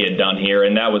want to get done here,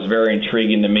 and that was very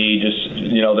intriguing to me, just,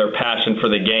 their passion for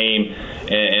the game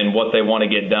and what they want to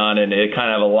get done, and it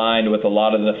kind of aligned with a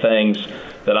lot of the things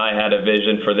that I had a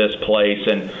vision for this place.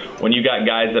 And when you got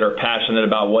guys that are passionate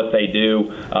about what they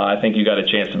do, I think you got a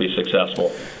chance to be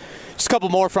successful. Just a couple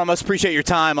more from us. Appreciate your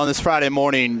time on this Friday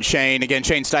morning, Shane. Again,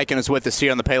 Shane Steichen is with us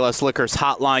here on the Payless Liquors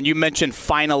hotline. You mentioned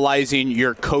finalizing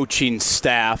your coaching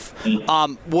staff.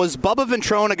 Was Bubba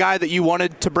Ventrone a guy that you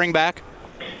wanted to bring back?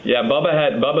 Yeah,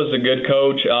 Bubba's a good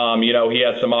coach. He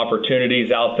had some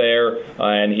opportunities out there,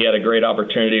 and he had a great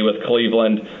opportunity with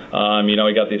Cleveland.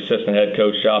 He got the assistant head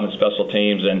coach job in special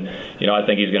teams, and, I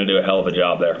think he's going to do a hell of a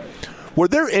job there. Were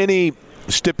there any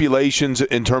stipulations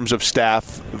in terms of staff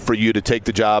for you to take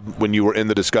the job when you were in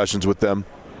the discussions with them?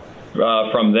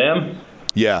 From them?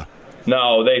 Yeah.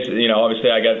 No, they,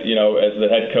 obviously I got, as the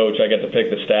head coach, I got to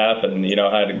pick the staff, and,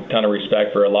 I had a ton of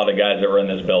respect for a lot of guys that were in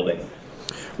this building.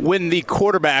 When the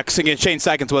quarterbacks, again, Shane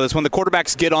Steichen's with us, when the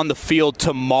quarterbacks get on the field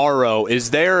tomorrow,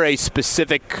 is there a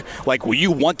specific, will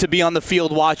you want to be on the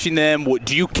field watching them?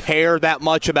 Do you care that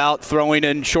much about throwing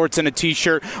in shorts and a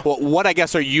T-shirt? What, I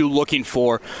guess, are you looking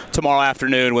for tomorrow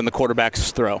afternoon when the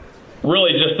quarterbacks throw?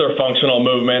 Really just their functional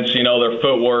movements, their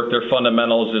footwork, their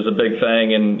fundamentals is a big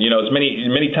thing. And, as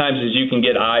many times as you can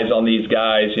get eyes on these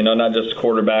guys, not just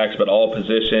quarterbacks, but all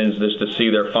positions, just to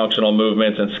see their functional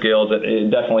movements and skills,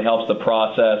 it definitely helps the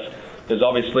process. Because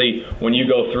obviously when you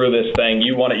go through this thing,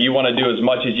 you want to do as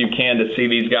much as you can to see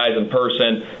these guys in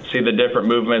person, see the different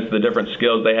movements, the different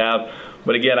skills they have.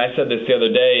 But again, I said this the other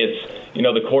day, it's,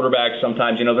 the quarterbacks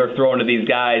sometimes, they're throwing to these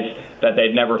guys that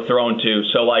they've never thrown to.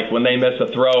 So, when they miss a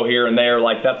throw here and there,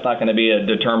 that's not going to be a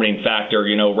determining factor,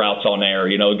 routes on air.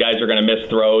 Guys are going to miss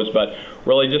throws, but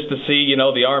really just to see,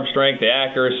 the arm strength, the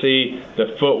accuracy,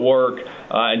 the footwork,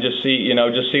 and just see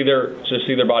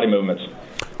their body movements.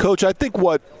 Coach, I think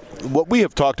what we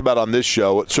have talked about on this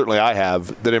show, certainly I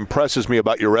have, that impresses me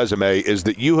about your resume is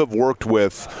that you have worked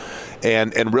with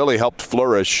and really helped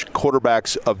flourish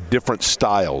quarterbacks of different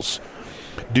styles.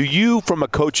 Do you, from a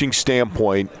coaching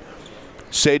standpoint,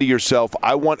 say to yourself,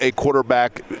 I want a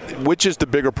quarterback, which is the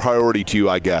bigger priority to you,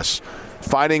 I guess?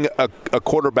 Finding a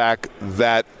quarterback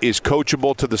that is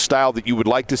coachable to the style that you would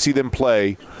like to see them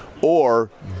play, or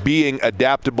being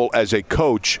adaptable as a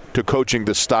coach to coaching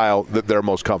the style that they're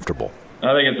most comfortable?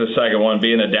 I think it's the second one,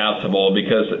 being adaptable,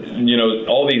 because,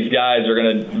 all these guys are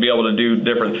going to be able to do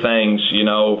different things,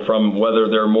 from whether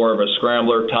they're more of a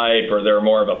scrambler type or they're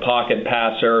more of a pocket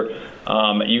passer.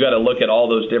 You got to look at all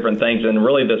those different things and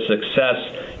really the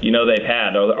success, they've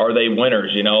had. Are they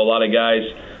winners? A lot of guys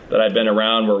that I've been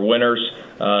around were winners.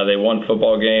 They won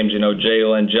football games.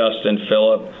 Jalen, Justin,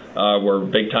 Phillip were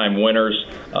big-time winners.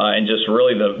 And just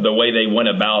really the way they went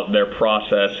about their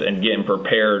process and getting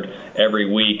prepared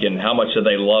every week, and how much do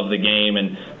they love the game.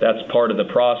 And that's part of the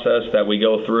process that we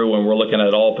go through when we're looking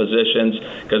at all positions,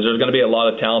 because there's going to be a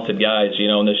lot of talented guys,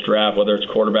 in this draft, whether it's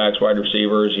quarterbacks, wide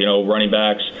receivers, running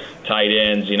backs, tight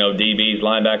ends, DBs,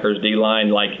 linebackers, D-line,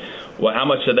 how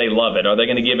much do they love it? Are they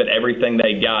going to give it everything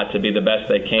they got to be the best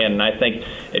they can? And I think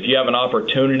if you have an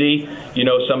opportunity,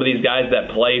 some of these guys that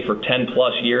play for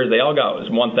 10-plus years, they all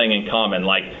got one thing in common.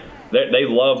 They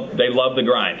love the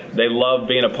grind. They love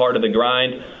being a part of the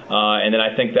grind. And then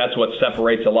I think that's what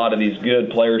separates a lot of these good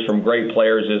players from great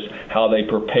players, is how they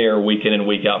prepare week in and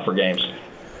week out for games.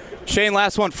 Shane,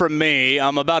 last one from me.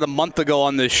 About a month ago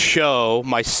on this show,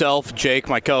 myself, Jake,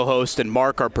 my co-host, and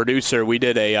Mark, our producer, we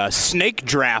did a snake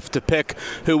draft to pick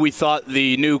who we thought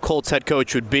the new Colts head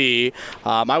coach would be.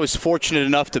 I was fortunate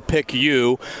enough to pick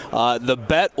you. The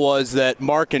bet was that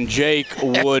Mark and Jake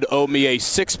would owe me a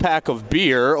six-pack of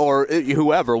beer, or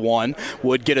whoever won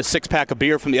would get a six-pack of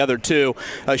beer from the other two.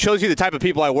 Shows you the type of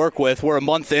people I work with. We're a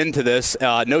month into this.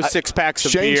 No six-packs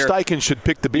of beer. Shane Steichen should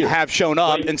pick the beer. Have shown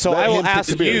up, and so I will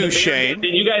ask you, Shane.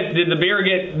 Did you get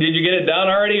it done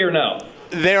already or no?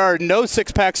 There are no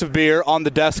six-packs of beer on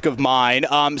the desk of mine.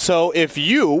 So if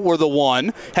you were the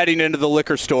one heading into the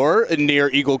liquor store near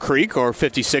Eagle Creek or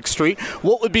 56th Street,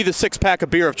 what would be the six-pack of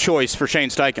beer of choice for Shane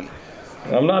Steichen?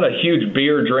 I'm not a huge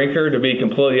beer drinker, to be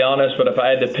completely honest, but if I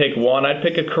had to pick one, I'd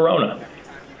pick a Corona.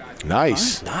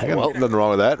 Nice. Well, nothing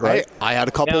wrong with that, right? I had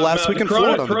a couple last week in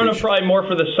Florida. Corona probably more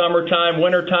for the summertime,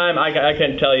 wintertime. I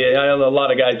can't tell you. I know a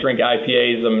lot of guys drink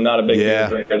IPAs. I'm not a big beer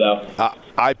drinker, though.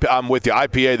 I'm with you.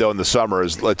 IPA though in the summer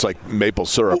it's like maple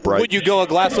syrup, right? Would you go a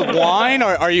glass of wine,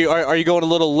 or are you going a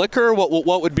little liquor?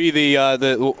 What would be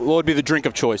the drink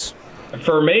of choice?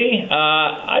 For me,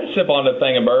 I'd sip on a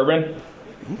thing of bourbon.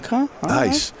 Okay.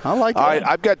 Nice. Right. I like that. All right,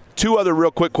 I've got two other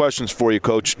real quick questions for you,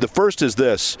 Coach. The first is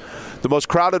this. The most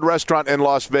crowded restaurant in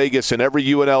Las Vegas, and every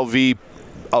UNLV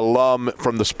alum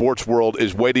from the sports world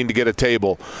is waiting to get a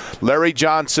table. Larry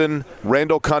Johnson,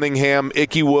 Randall Cunningham,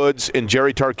 Ickey Woods, and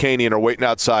Jerry Tarkanian are waiting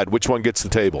outside. Which one gets the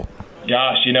table?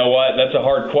 Gosh, you know what? That's a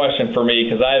hard question for me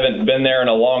because I haven't been there in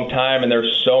a long time, and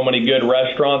there's so many good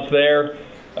restaurants there.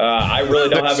 I really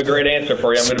don't have a great answer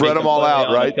for you. I'm Spread them all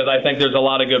out, right? Because I think there's a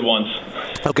lot of good ones.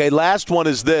 Okay, last one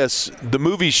is this. The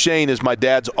movie Shane is my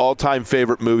dad's all-time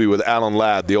favorite movie with Alan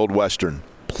Ladd, the old Western.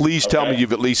 Please tell me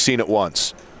you've at least seen it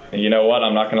once. You know what?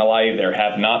 I'm not going to lie either.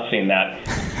 Have not seen that.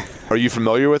 Are you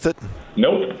familiar with it?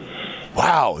 Nope.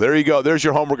 Wow, there you go. There's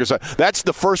your homework assignment. That's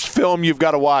the first film you've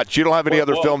got to watch. You don't have any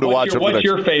other film to watch. What's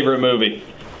your favorite movie?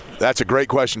 That's a great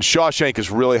question. Shawshank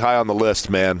is really high on the list,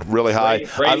 man. Really high.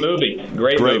 Great movie.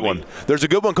 Great movie. One. There's a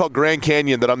good one called Grand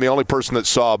Canyon that I'm the only person that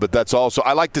saw, but that's also –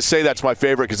 I like to say that's my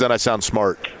favorite because then I sound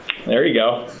smart. There you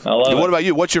go. I love it. What about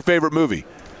you? What's your favorite movie?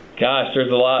 Gosh,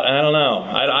 there's a lot. I don't know.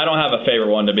 I don't have a favorite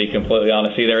one, to be completely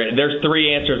honest either. There's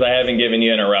three answers I haven't given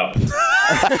you in a row.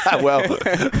 Well,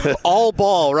 all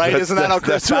ball, right? Isn't that how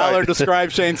Chris Fowler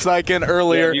described Shane Steichen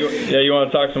earlier? You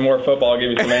want to talk some more football? I'll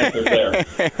give you some answers there.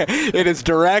 It is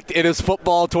direct. It is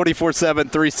football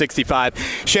 24/7,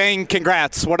 365. Shane,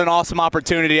 congrats. What an awesome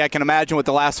opportunity. I can imagine what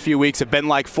the last few weeks have been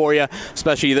like for you,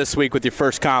 especially this week with your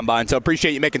first combine. So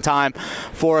appreciate you making time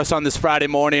for us on this Friday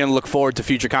morning and look forward to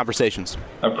future conversations.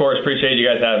 Of course. Appreciate you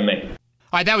guys having me. All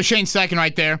right, that was Shane Steichen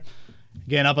right there.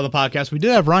 Again, up on the podcast. We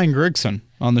did have Ryan Grigson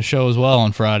on the show as well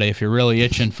on Friday if you're really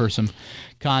itching for some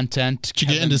content. Did you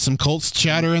get into some Colts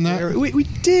chatter in that? We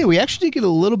did. We actually did get a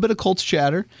little bit of Colts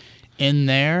chatter in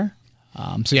there.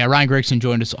 So, yeah, Ryan Grigson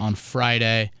joined us on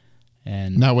Friday.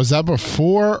 And now, was that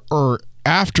before or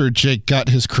after Jake got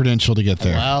his credential to get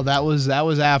there? Well, that was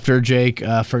after Jake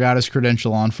forgot his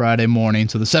credential on Friday morning.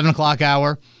 So the 7 o'clock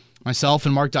hour, myself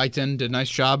and Mark Dykton did a nice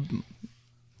job.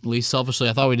 At least selfishly,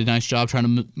 I thought we did a nice job trying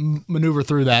to maneuver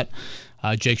through that.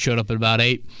 Jake showed up at about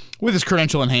 8 with his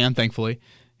credential in hand, thankfully.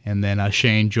 And then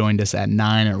Shane joined us at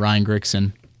 9 at Ryan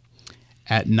Grigson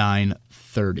at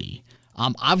 9:30.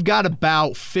 I've got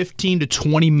about 15 to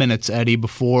 20 minutes, Eddie,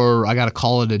 before I got to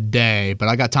call it a day. But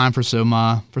I got time for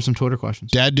some Twitter questions.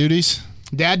 Dad duties?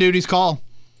 Dad duties, call.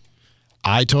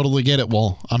 I totally get it.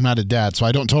 Well, I'm not a dad, so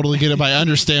I don't totally get it, but I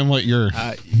understand what you're...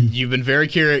 You've been very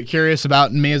curious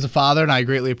about me as a father, and I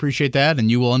greatly appreciate that, and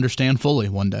you will understand fully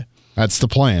one day. That's the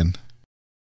plan.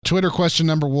 Twitter question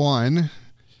number 1.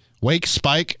 Wake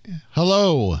Spike,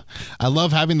 hello. I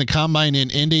love having the combine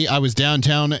in Indy. I was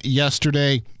downtown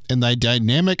yesterday, and the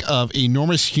dynamic of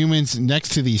enormous humans next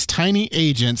to these tiny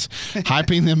agents,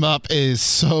 hyping them up is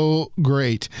so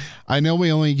great. I know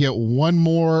we only get one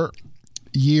more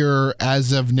year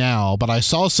as of now, but I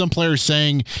saw some players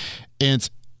saying it's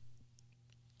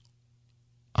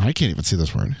I can't even see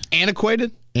this word.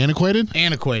 Antiquated? Antiquated?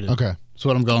 Antiquated. Okay. That's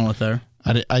what I'm going with there.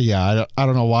 I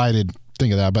don't know why I did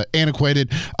think of that, but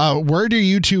antiquated. Where do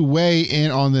you two weigh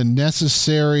in on the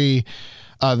necessity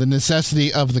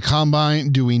of the combine?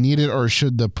 Do we need it, or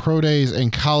should the pro days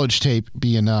and college tape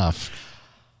be enough?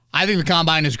 I think the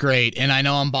combine is great, and I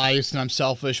know I'm biased and I'm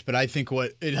selfish, but I think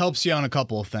it helps you on a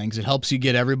couple of things. It helps you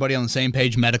get everybody on the same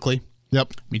page medically.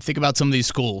 Yep. I mean, think about some of these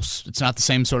schools. It's not the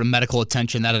same sort of medical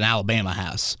attention that an Alabama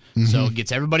has. Mm-hmm. So it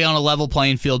gets everybody on a level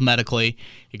playing field medically.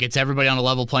 It gets everybody on a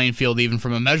level playing field even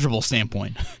from a measurable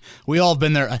standpoint. We all have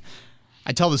been there.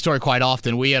 I tell the story quite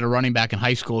often. We had a running back in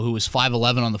high school who was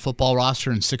 5'11" on the football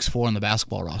roster and 6'4" on the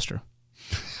basketball roster.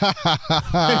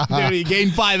 Dude, he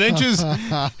gained 5 inches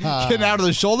getting out of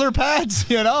the shoulder pads,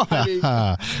 you know? I mean,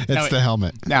 it's the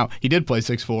helmet. Now, he did play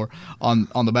 6'4"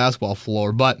 on the basketball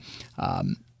floor, but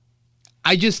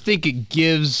I just think it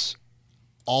gives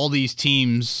all these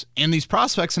teams and these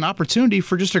prospects an opportunity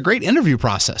for just a great interview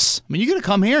process. I mean, you got to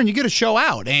come here and you got to show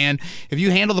out. And if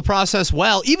you handle the process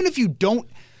well, even if you don't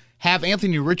have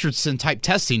Anthony Richardson type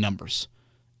testing numbers,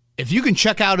 if you can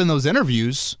check out in those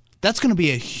interviews, that's going to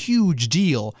be a huge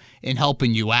deal in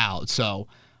helping you out. So,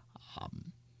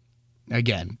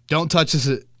 again, don't touch this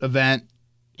event.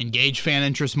 Engage fan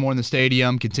interest more in the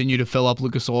stadium. Continue to fill up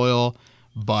Lucas Oil.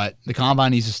 But the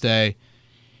Combine needs to stay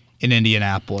in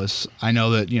Indianapolis. I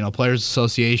know that, Players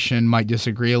Association might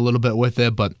disagree a little bit with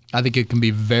it, but I think it can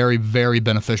be very, very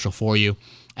beneficial for you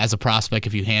as a prospect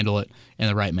if you handle it in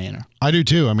the right manner. I do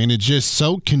too. I mean, it's just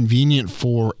so convenient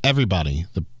for everybody.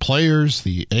 The players,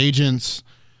 the agents,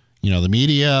 the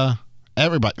media,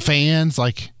 everybody, fans,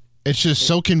 it's just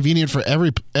so convenient for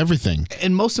everything.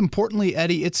 And most importantly,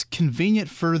 Eddie, it's convenient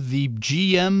for the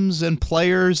GMs and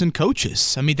players and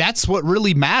coaches. I mean, that's what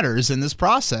really matters in this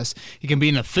process. It can be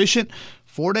an efficient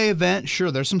 4-day event. Sure,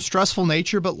 there's some stressful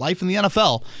nature, but life in the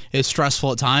NFL is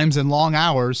stressful at times and long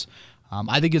hours.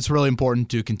 I think it's really important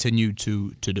to continue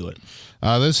to do it.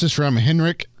 This is from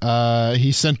Henrik.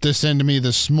 He sent this in to me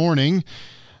this morning.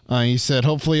 He said,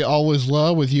 hopefully all is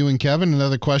well with you and Kevin.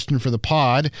 Another question for the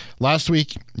pod. Last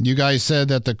week, you guys said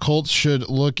that the Colts should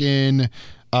look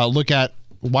at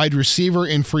wide receiver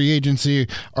in free agency.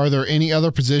 Are there any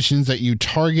other positions that you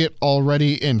target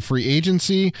already in free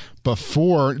agency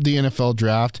before the NFL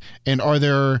draft? And are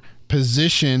there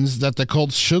positions that the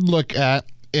Colts should look at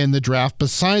in the draft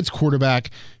besides quarterback?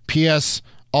 P.S.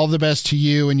 All the best to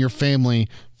you and your family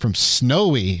from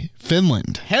snowy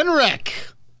Finland.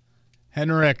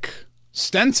 Henrik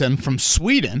Stenson from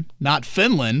Sweden, not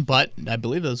Finland, but I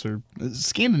believe those are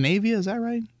Scandinavia. Is that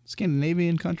right?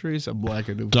 Scandinavian countries.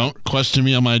 Don't question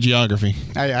me on my geography.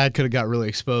 I could have got really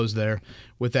exposed there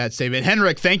with that statement.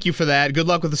 Henrik, thank you for that. Good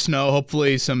luck with the snow.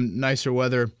 Hopefully some nicer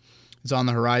weather is on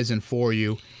the horizon for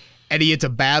you. Eddie, it's a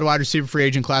bad wide receiver free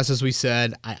agent class, as we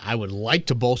said. I would like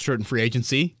to bolster it in free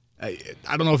agency. I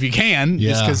don't know if you can,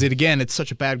 just because, it's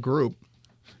such a bad group.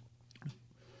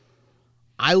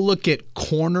 I look at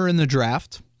corner in the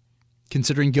draft,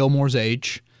 considering Gilmore's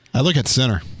age. I look at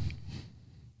center.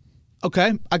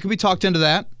 Okay, I could be talked into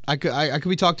that. I could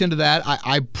be talked into that.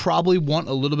 I probably want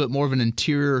a little bit more of an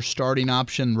interior starting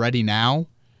option ready now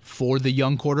for the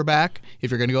young quarterback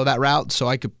if you're going to go that route. So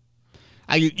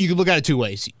you could look at it two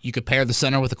ways. You could pair the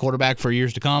center with the quarterback for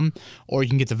years to come, or you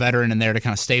can get the veteran in there to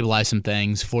kind of stabilize some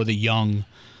things for the young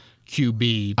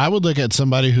QB. I would look at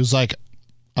somebody who's like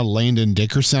a Landon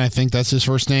Dickerson, I think that's his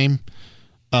first name.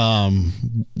 The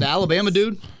Alabama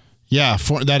dude? Yeah,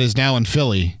 that is now in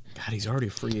Philly. God, he's already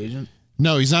a free agent?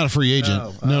 No, he's not a free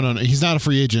agent. No, he's not a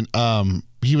free agent.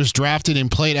 He was drafted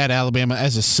and played at Alabama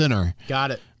as a center.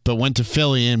 Got it. But went to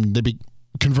Philly and they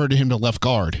converted him to left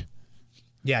guard.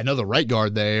 Yeah, I know the right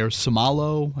guard there,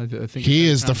 Samalo. I think he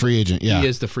is the free agent. Yeah, he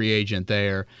is the free agent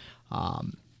there.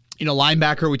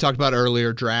 Linebacker we talked about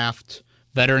earlier, draft,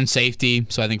 veteran safety.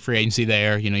 So I think free agency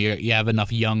there. You have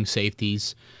enough young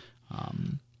safeties.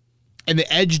 And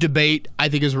the edge debate I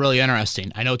think is really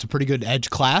interesting. I know it's a pretty good edge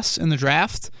class in the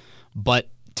draft, but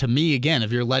to me, again,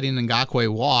 if you're letting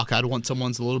Ngakoue walk, I'd want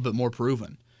someone's a little bit more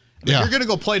proven. If you're going to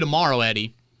go play tomorrow,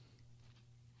 Eddie,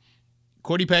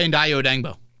 Kwity Paye and Dayo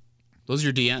Odeyingbo. Those are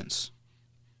your DNs.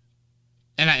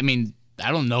 And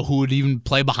I don't know who would even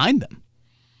play behind them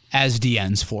as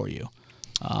DNs for you.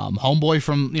 Homeboy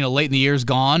from late in the year is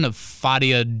gone, of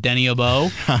Fadia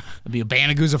Deniobo.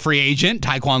 Banagu's a free agent.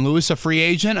 Tyquan Lewis a free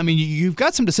agent. You've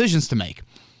got some decisions to make,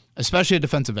 especially at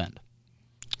defensive end.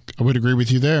 I would agree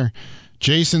with you there.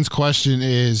 Jason's question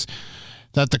is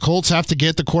that the Colts have to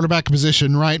get the quarterback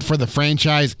position right for the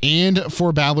franchise and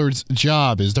for Ballard's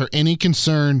job. Is there any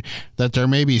concern that there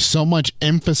may be so much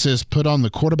emphasis put on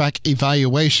the quarterback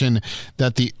evaluation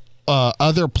that the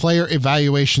other player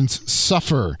evaluations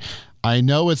suffer? I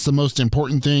know it's the most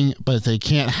important thing, but they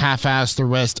can't half-ass the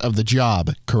rest of the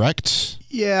job, correct?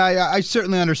 Yeah, I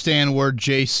certainly understand where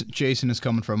Jason is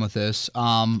coming from with this.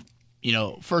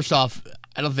 First off,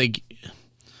 I don't think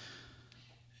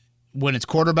when it's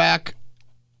quarterback,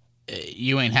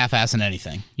 you ain't half-assing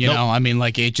anything.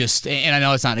 Nope. It just, and I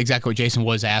know it's not exactly what Jason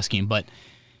was asking, but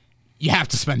you have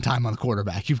to spend time on the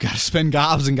quarterback. You've got to spend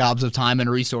gobs and gobs of time and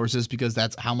resources because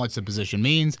that's how much the position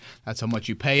means. That's how much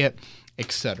you pay it,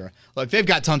 etc. Look, they've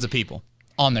got tons of people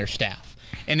on their staff.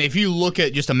 And if you look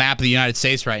at just a map of the United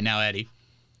States right now, Eddie,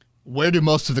 where do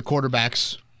most of the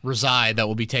quarterbacks reside that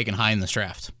will be taken high in this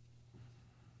draft?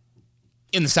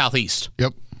 In the Southeast.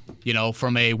 Yep. You know,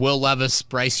 from a Will Levis,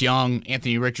 Bryce Young,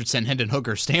 Anthony Richardson, Hendon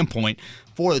Hooker standpoint,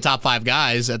 4 of the top 5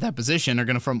 guys at that position are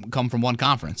going to come from one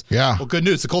conference. Yeah. Well, good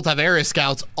news. The Colts have area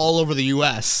scouts all over the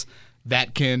U.S.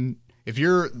 that can, if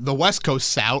you're the West Coast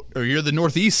scout or you're the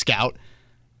Northeast scout,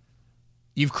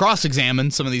 you've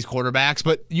cross-examined some of these quarterbacks,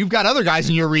 but you've got other guys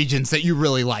in your regions that you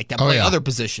really like that play other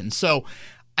positions. So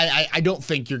I don't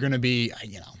think you're going to be,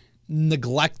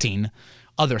 neglecting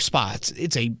other spots.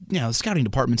 It's the scouting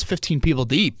department's 15 people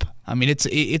deep. I mean, it's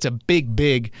a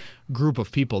big group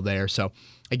of people there. So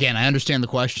again, I understand the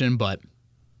question, but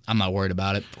I'm not worried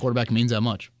about it. Quarterback means that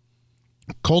much.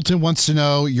 Colton wants to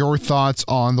know your thoughts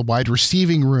on the wide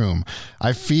receiving room.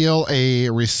 I feel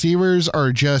receivers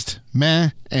are just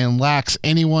meh and lacks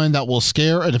anyone that will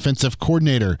scare a defensive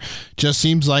coordinator. Just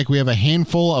seems like we have a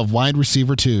handful of wide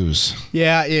receiver twos.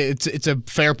 Yeah, it's a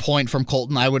fair point from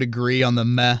Colton. I would agree on the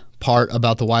meh part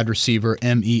about the wide receiver,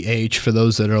 MEH, for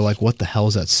those that are like, what the hell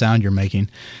is that sound you're making?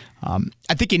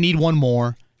 I think you need one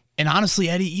more. And honestly,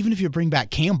 Eddie, even if you bring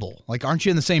back Campbell, like, aren't you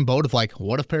in the same boat of like,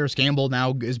 what if Paris Campbell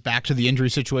now is back to the injury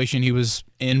situation he was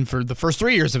in for the first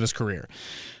 3 years of his career?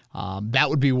 That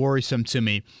would be worrisome to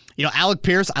me. Alec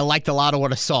Pierce, I liked a lot of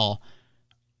what I saw,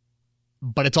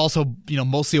 but it's also,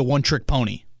 mostly a one-trick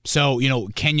pony. So,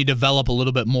 can you develop a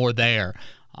little bit more there?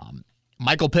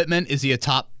 Michael Pittman, is he a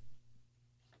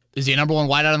number 1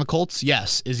 wideout on the Colts?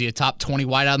 Yes. Is he a top 20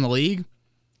 wideout in the league?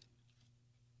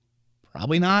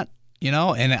 Probably not.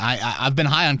 And I've been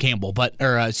high on Campbell, I've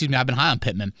been high on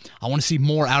Pittman. I want to see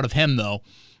more out of him, though,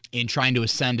 in trying to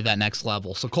ascend to that next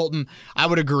level. So, Colton, I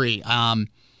would agree.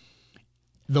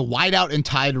 The wideout and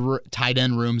tight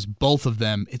end rooms, both of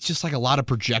them, it's just like a lot of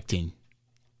projecting.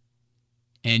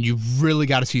 And you've really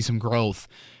got to see some growth.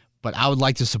 But I would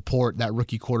like to support that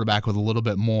rookie quarterback with a little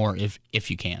bit more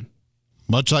if you can.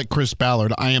 Much like Chris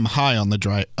Ballard, I am high on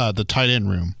the tight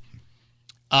end room.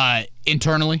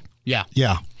 Internally, yeah.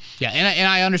 Yeah. Yeah, and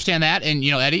I understand that. And,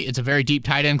 Eddie, it's a very deep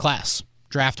tight end class,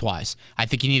 draft-wise. I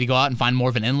think you need to go out and find more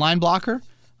of an inline blocker.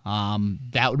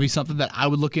 That would be something that I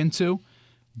would look into.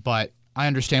 But I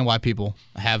understand why people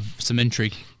have some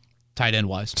intrigue tight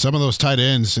end-wise. Some of those tight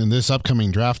ends in this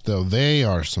upcoming draft, though, they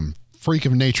are some freak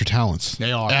of nature talents.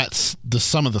 They are. That's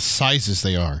some of the sizes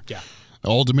they are. Yeah.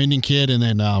 Old Dominion kid and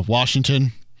then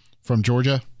Washington from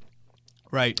Georgia.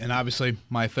 Right, and obviously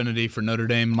my affinity for Notre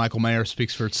Dame, Michael Mayer,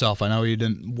 speaks for itself. I know he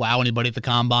didn't wow anybody at the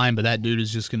Combine, but that dude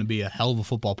is just going to be a hell of a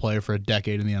football player for a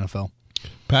decade in the NFL.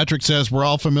 Patrick says we're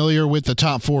all familiar with the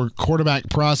top 4 quarterback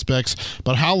prospects,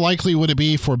 but how likely would it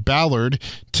be for Ballard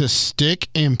to stick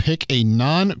and pick a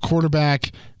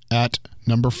non-quarterback at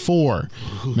number 4?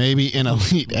 Maybe an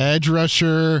elite edge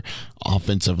rusher,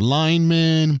 offensive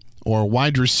lineman, or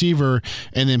wide receiver,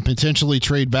 and then potentially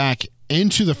trade back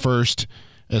into the first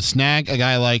and snag a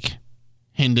guy like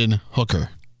Hendon Hooker.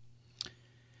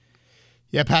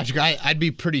 Yeah, Patrick, I'd be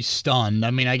pretty stunned.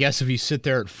 I mean, I guess if you sit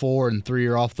there at 4 and 3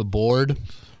 are off the board.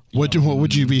 What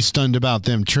would you be stunned about,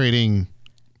 them trading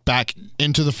back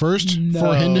into the first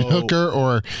for Hendon Hooker,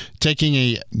 or taking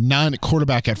a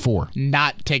non-quarterback at 4?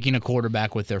 Not taking a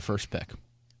quarterback with their first pick.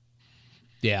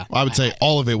 Yeah. I would say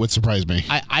all of it would surprise me.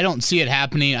 I don't see it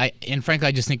happening. And frankly,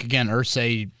 I just think, again,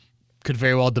 Irsay could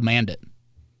very well demand it.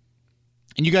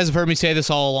 And you guys have heard me say this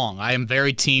all along. I am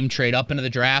very team trade up into the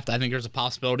draft. I think there's a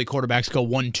possibility quarterbacks go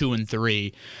 1, 2, and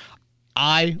 3.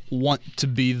 I want to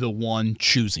be the one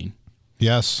choosing.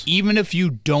 Yes. Even if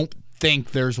you don't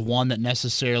think there's one that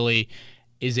necessarily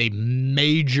is a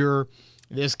major,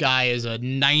 this guy is a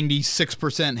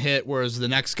 96% hit, whereas the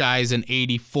next guy is an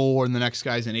 84 and the next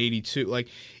guy's an 82.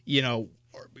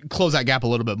 Close that gap a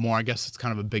little bit more. I guess it's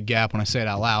kind of a big gap when I say it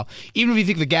out loud. Even if you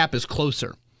think the gap is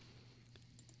closer,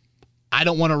 I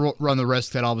don't want to run the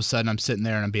risk that all of a sudden I'm sitting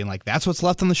there and I'm being like, that's what's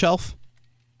left on the shelf.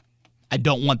 I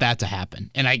don't want that to happen.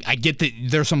 And I get that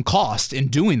there's some cost in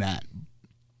doing that.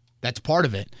 That's part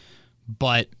of it.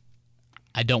 But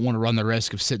I don't want to run the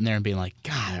risk of sitting there and being like,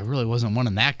 God, I really wasn't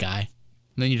wanting that guy.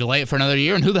 And then you delay it for another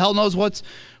year, and who the hell knows what's...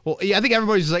 Well, yeah, I think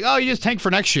everybody's just like, oh, you just tank for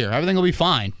next year. Everything will be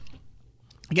fine.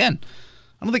 Again,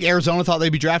 I don't think Arizona thought they'd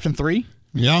be drafting 3.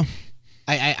 Yeah.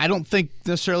 I don't think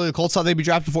necessarily the Colts thought they'd be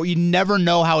drafting 4. You never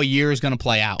know how a year is going to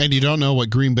play out. And you don't know what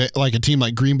Green Bay, like a team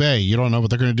like Green Bay, you don't know what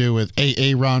they're going to do with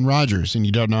Aaron Rodgers, and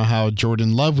you don't know how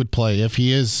Jordan Love would play if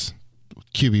he is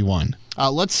QB1.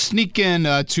 Let's sneak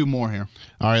in 2 more here.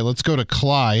 All right, let's go to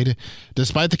Clyde.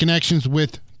 Despite the connections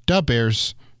with Dub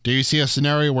Bears, Do you see a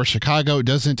scenario where Chicago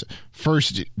doesn't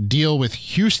first deal with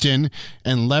Houston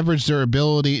and leverage their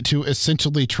ability to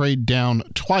essentially trade down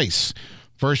twice?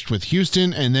 First with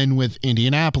Houston and then with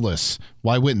Indianapolis.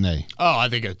 Why wouldn't they? Oh, I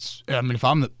think if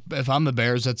I'm the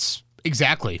Bears, that's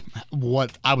exactly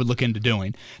what I would look into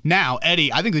doing. Now,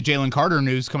 Eddie, I think the Jalen Carter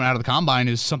news coming out of the combine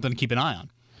is something to keep an eye on.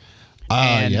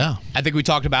 Yeah. I think we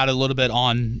talked about it a little bit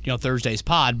on Thursday's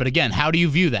pod, but again, how do you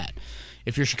view that?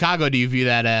 If you're Chicago, do you view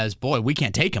that as, boy, we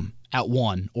can't take him at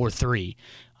 1 or 3?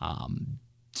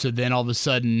 So then all of a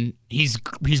sudden he's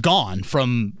gone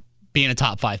from being a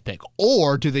top 5 pick.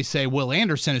 Or do they say Will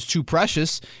Anderson is too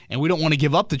precious and we don't want to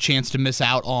give up the chance to miss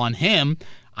out on him?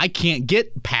 I can't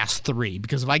get past 3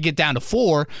 because if I get down to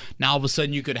 4, now all of a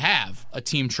sudden you could have a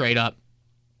team trade up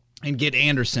and get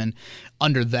Anderson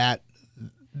under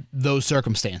those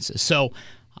circumstances. So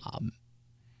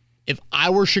if I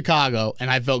were Chicago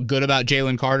and I felt good about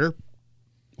Jalen Carter,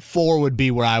 4 would be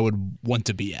where I would want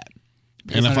to be at.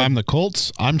 And if I'm the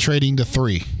Colts, I'm trading to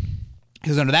 3.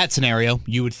 Because under that scenario,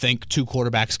 you would think 2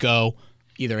 quarterbacks go,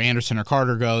 either Anderson or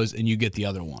Carter goes, and you get the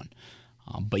other one.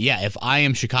 But yeah, if I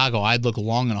am Chicago, I'd look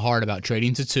long and hard about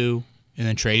trading to 2 and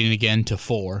then trading again to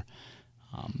 4.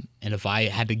 And if I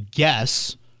had to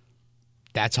guess,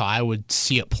 that's how I would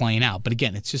see it playing out. But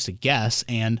again, it's just a guess,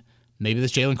 and maybe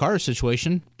this Jalen Carter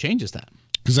situation changes that.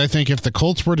 Because I think if the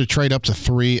Colts were to trade up to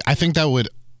 3, I think that would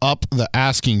up the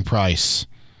asking price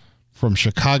from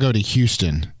Chicago to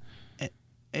Houston.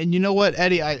 And you know what,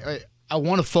 Eddie? I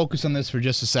want to focus on this for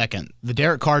just a second. The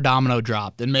Derek Carr domino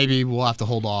dropped, and maybe we'll have to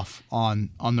hold off on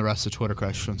the rest of the Twitter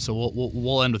questions. So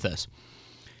we'll end with this.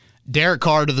 Derek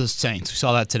Carr to the Saints. We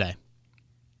saw that today.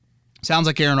 Sounds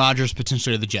like Aaron Rodgers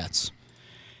potentially to the Jets.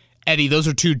 Eddie, those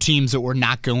are 2 teams that we're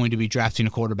not going to be drafting a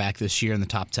quarterback this year in the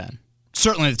top 10.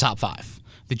 Certainly the top 5.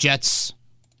 The Jets,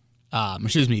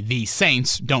 the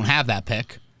Saints don't have that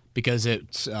pick because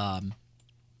it's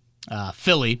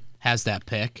Philly has that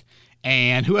pick.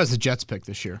 And who has the Jets pick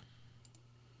this year?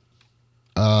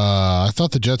 I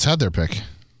thought the Jets had their pick.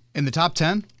 In the top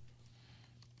 10?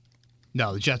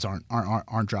 No, the Jets aren't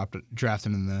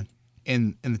drafting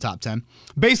in the top 10.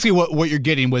 Basically what you're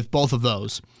getting with both of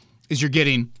those is you're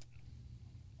getting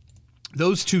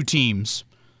those 2 teams,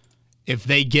 if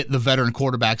they get the veteran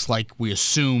quarterbacks like we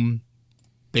assume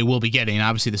they will be getting,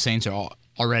 obviously the Saints are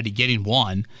already getting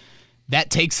one,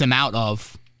 that takes them out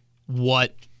of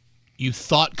what you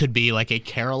thought could be like a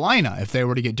Carolina if they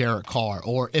were to get Derek Carr,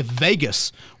 or if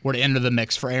Vegas were to enter the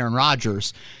mix for Aaron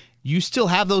Rodgers. You still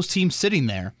have those teams sitting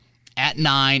there at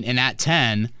 9 and at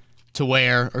 10 to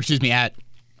where, I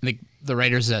think the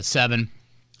Raiders is at 7,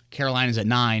 Carolina's at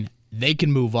 9. They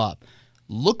can move up.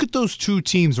 Look at those 2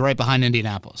 teams right behind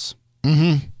Indianapolis.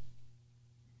 Mm-hmm.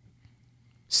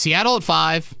 Seattle at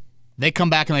 5, they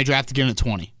come back and they draft again at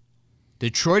 20.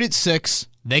 Detroit at 6,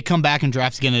 they come back and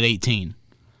draft again at 18.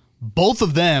 Both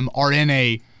of them are in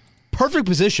a perfect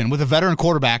position with a veteran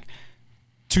quarterback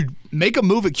to make a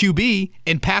move at QB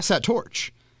and pass that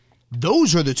torch.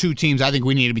 Those are the 2 teams I think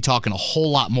we need to be talking a whole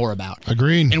lot more about.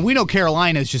 Agreed. And we know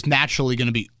Carolina is just naturally going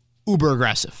to be uber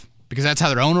aggressive because that's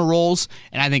how their owner rolls,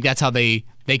 and I think that's how they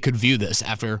could view this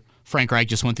after Frank Reich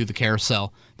just went through the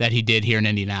carousel that he did here in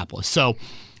Indianapolis. So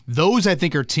those, I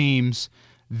think, are teams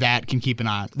that can keep an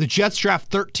eye on. The Jets draft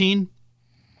 13.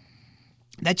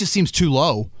 That just seems too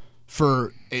low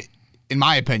for, in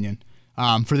my opinion,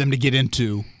 for them to get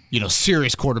into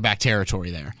serious quarterback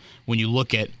territory there. When you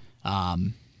look at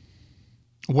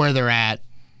where they're at,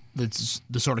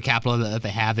 the sort of capital that they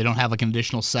have, they don't have like an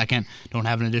additional second, don't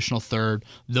have an additional third,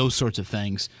 those sorts of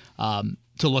things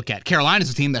to look at. Carolina's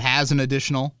a team that has an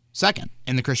additional second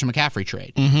in the Christian McCaffrey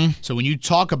trade. Mm-hmm. So when you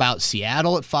talk about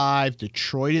Seattle at 5,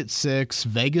 Detroit at 6,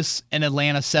 Vegas and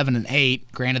Atlanta 7 and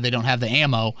 8, granted they don't have the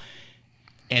ammo,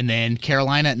 and then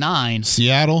Carolina at 9.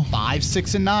 Seattle 5,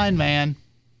 6, and 9, man.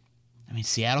 I mean,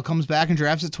 Seattle comes back and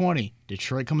drafts at 20.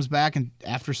 Detroit comes back and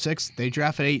after 6, they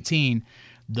draft at 18.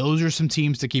 Those are some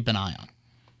teams to keep an eye on.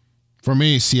 For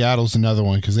me, Seattle's another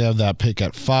one because they have that pick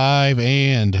at 5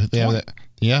 and they have that.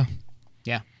 Yeah.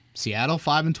 Yeah. Seattle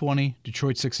 5 and 20.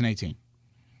 Detroit 6 and 18.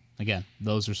 Again,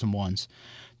 those are some ones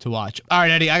to watch. All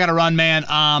right, Eddie, I got to run, man.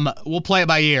 We'll play it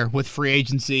by ear with free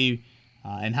agency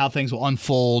and how things will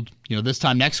unfold. This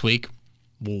time next week,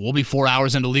 we'll be 4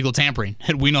 hours into legal tampering,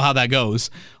 and we know how that goes.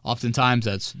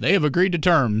 Oftentimes, they have agreed to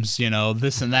terms,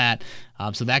 this and that.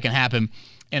 So that can happen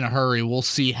in a hurry. We'll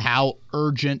see how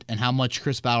urgent and how much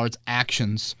Chris Ballard's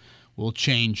actions will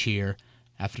change here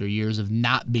after years of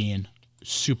not being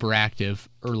super active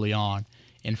early on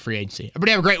in free agency.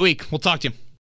 Everybody have a great week. We'll talk to you.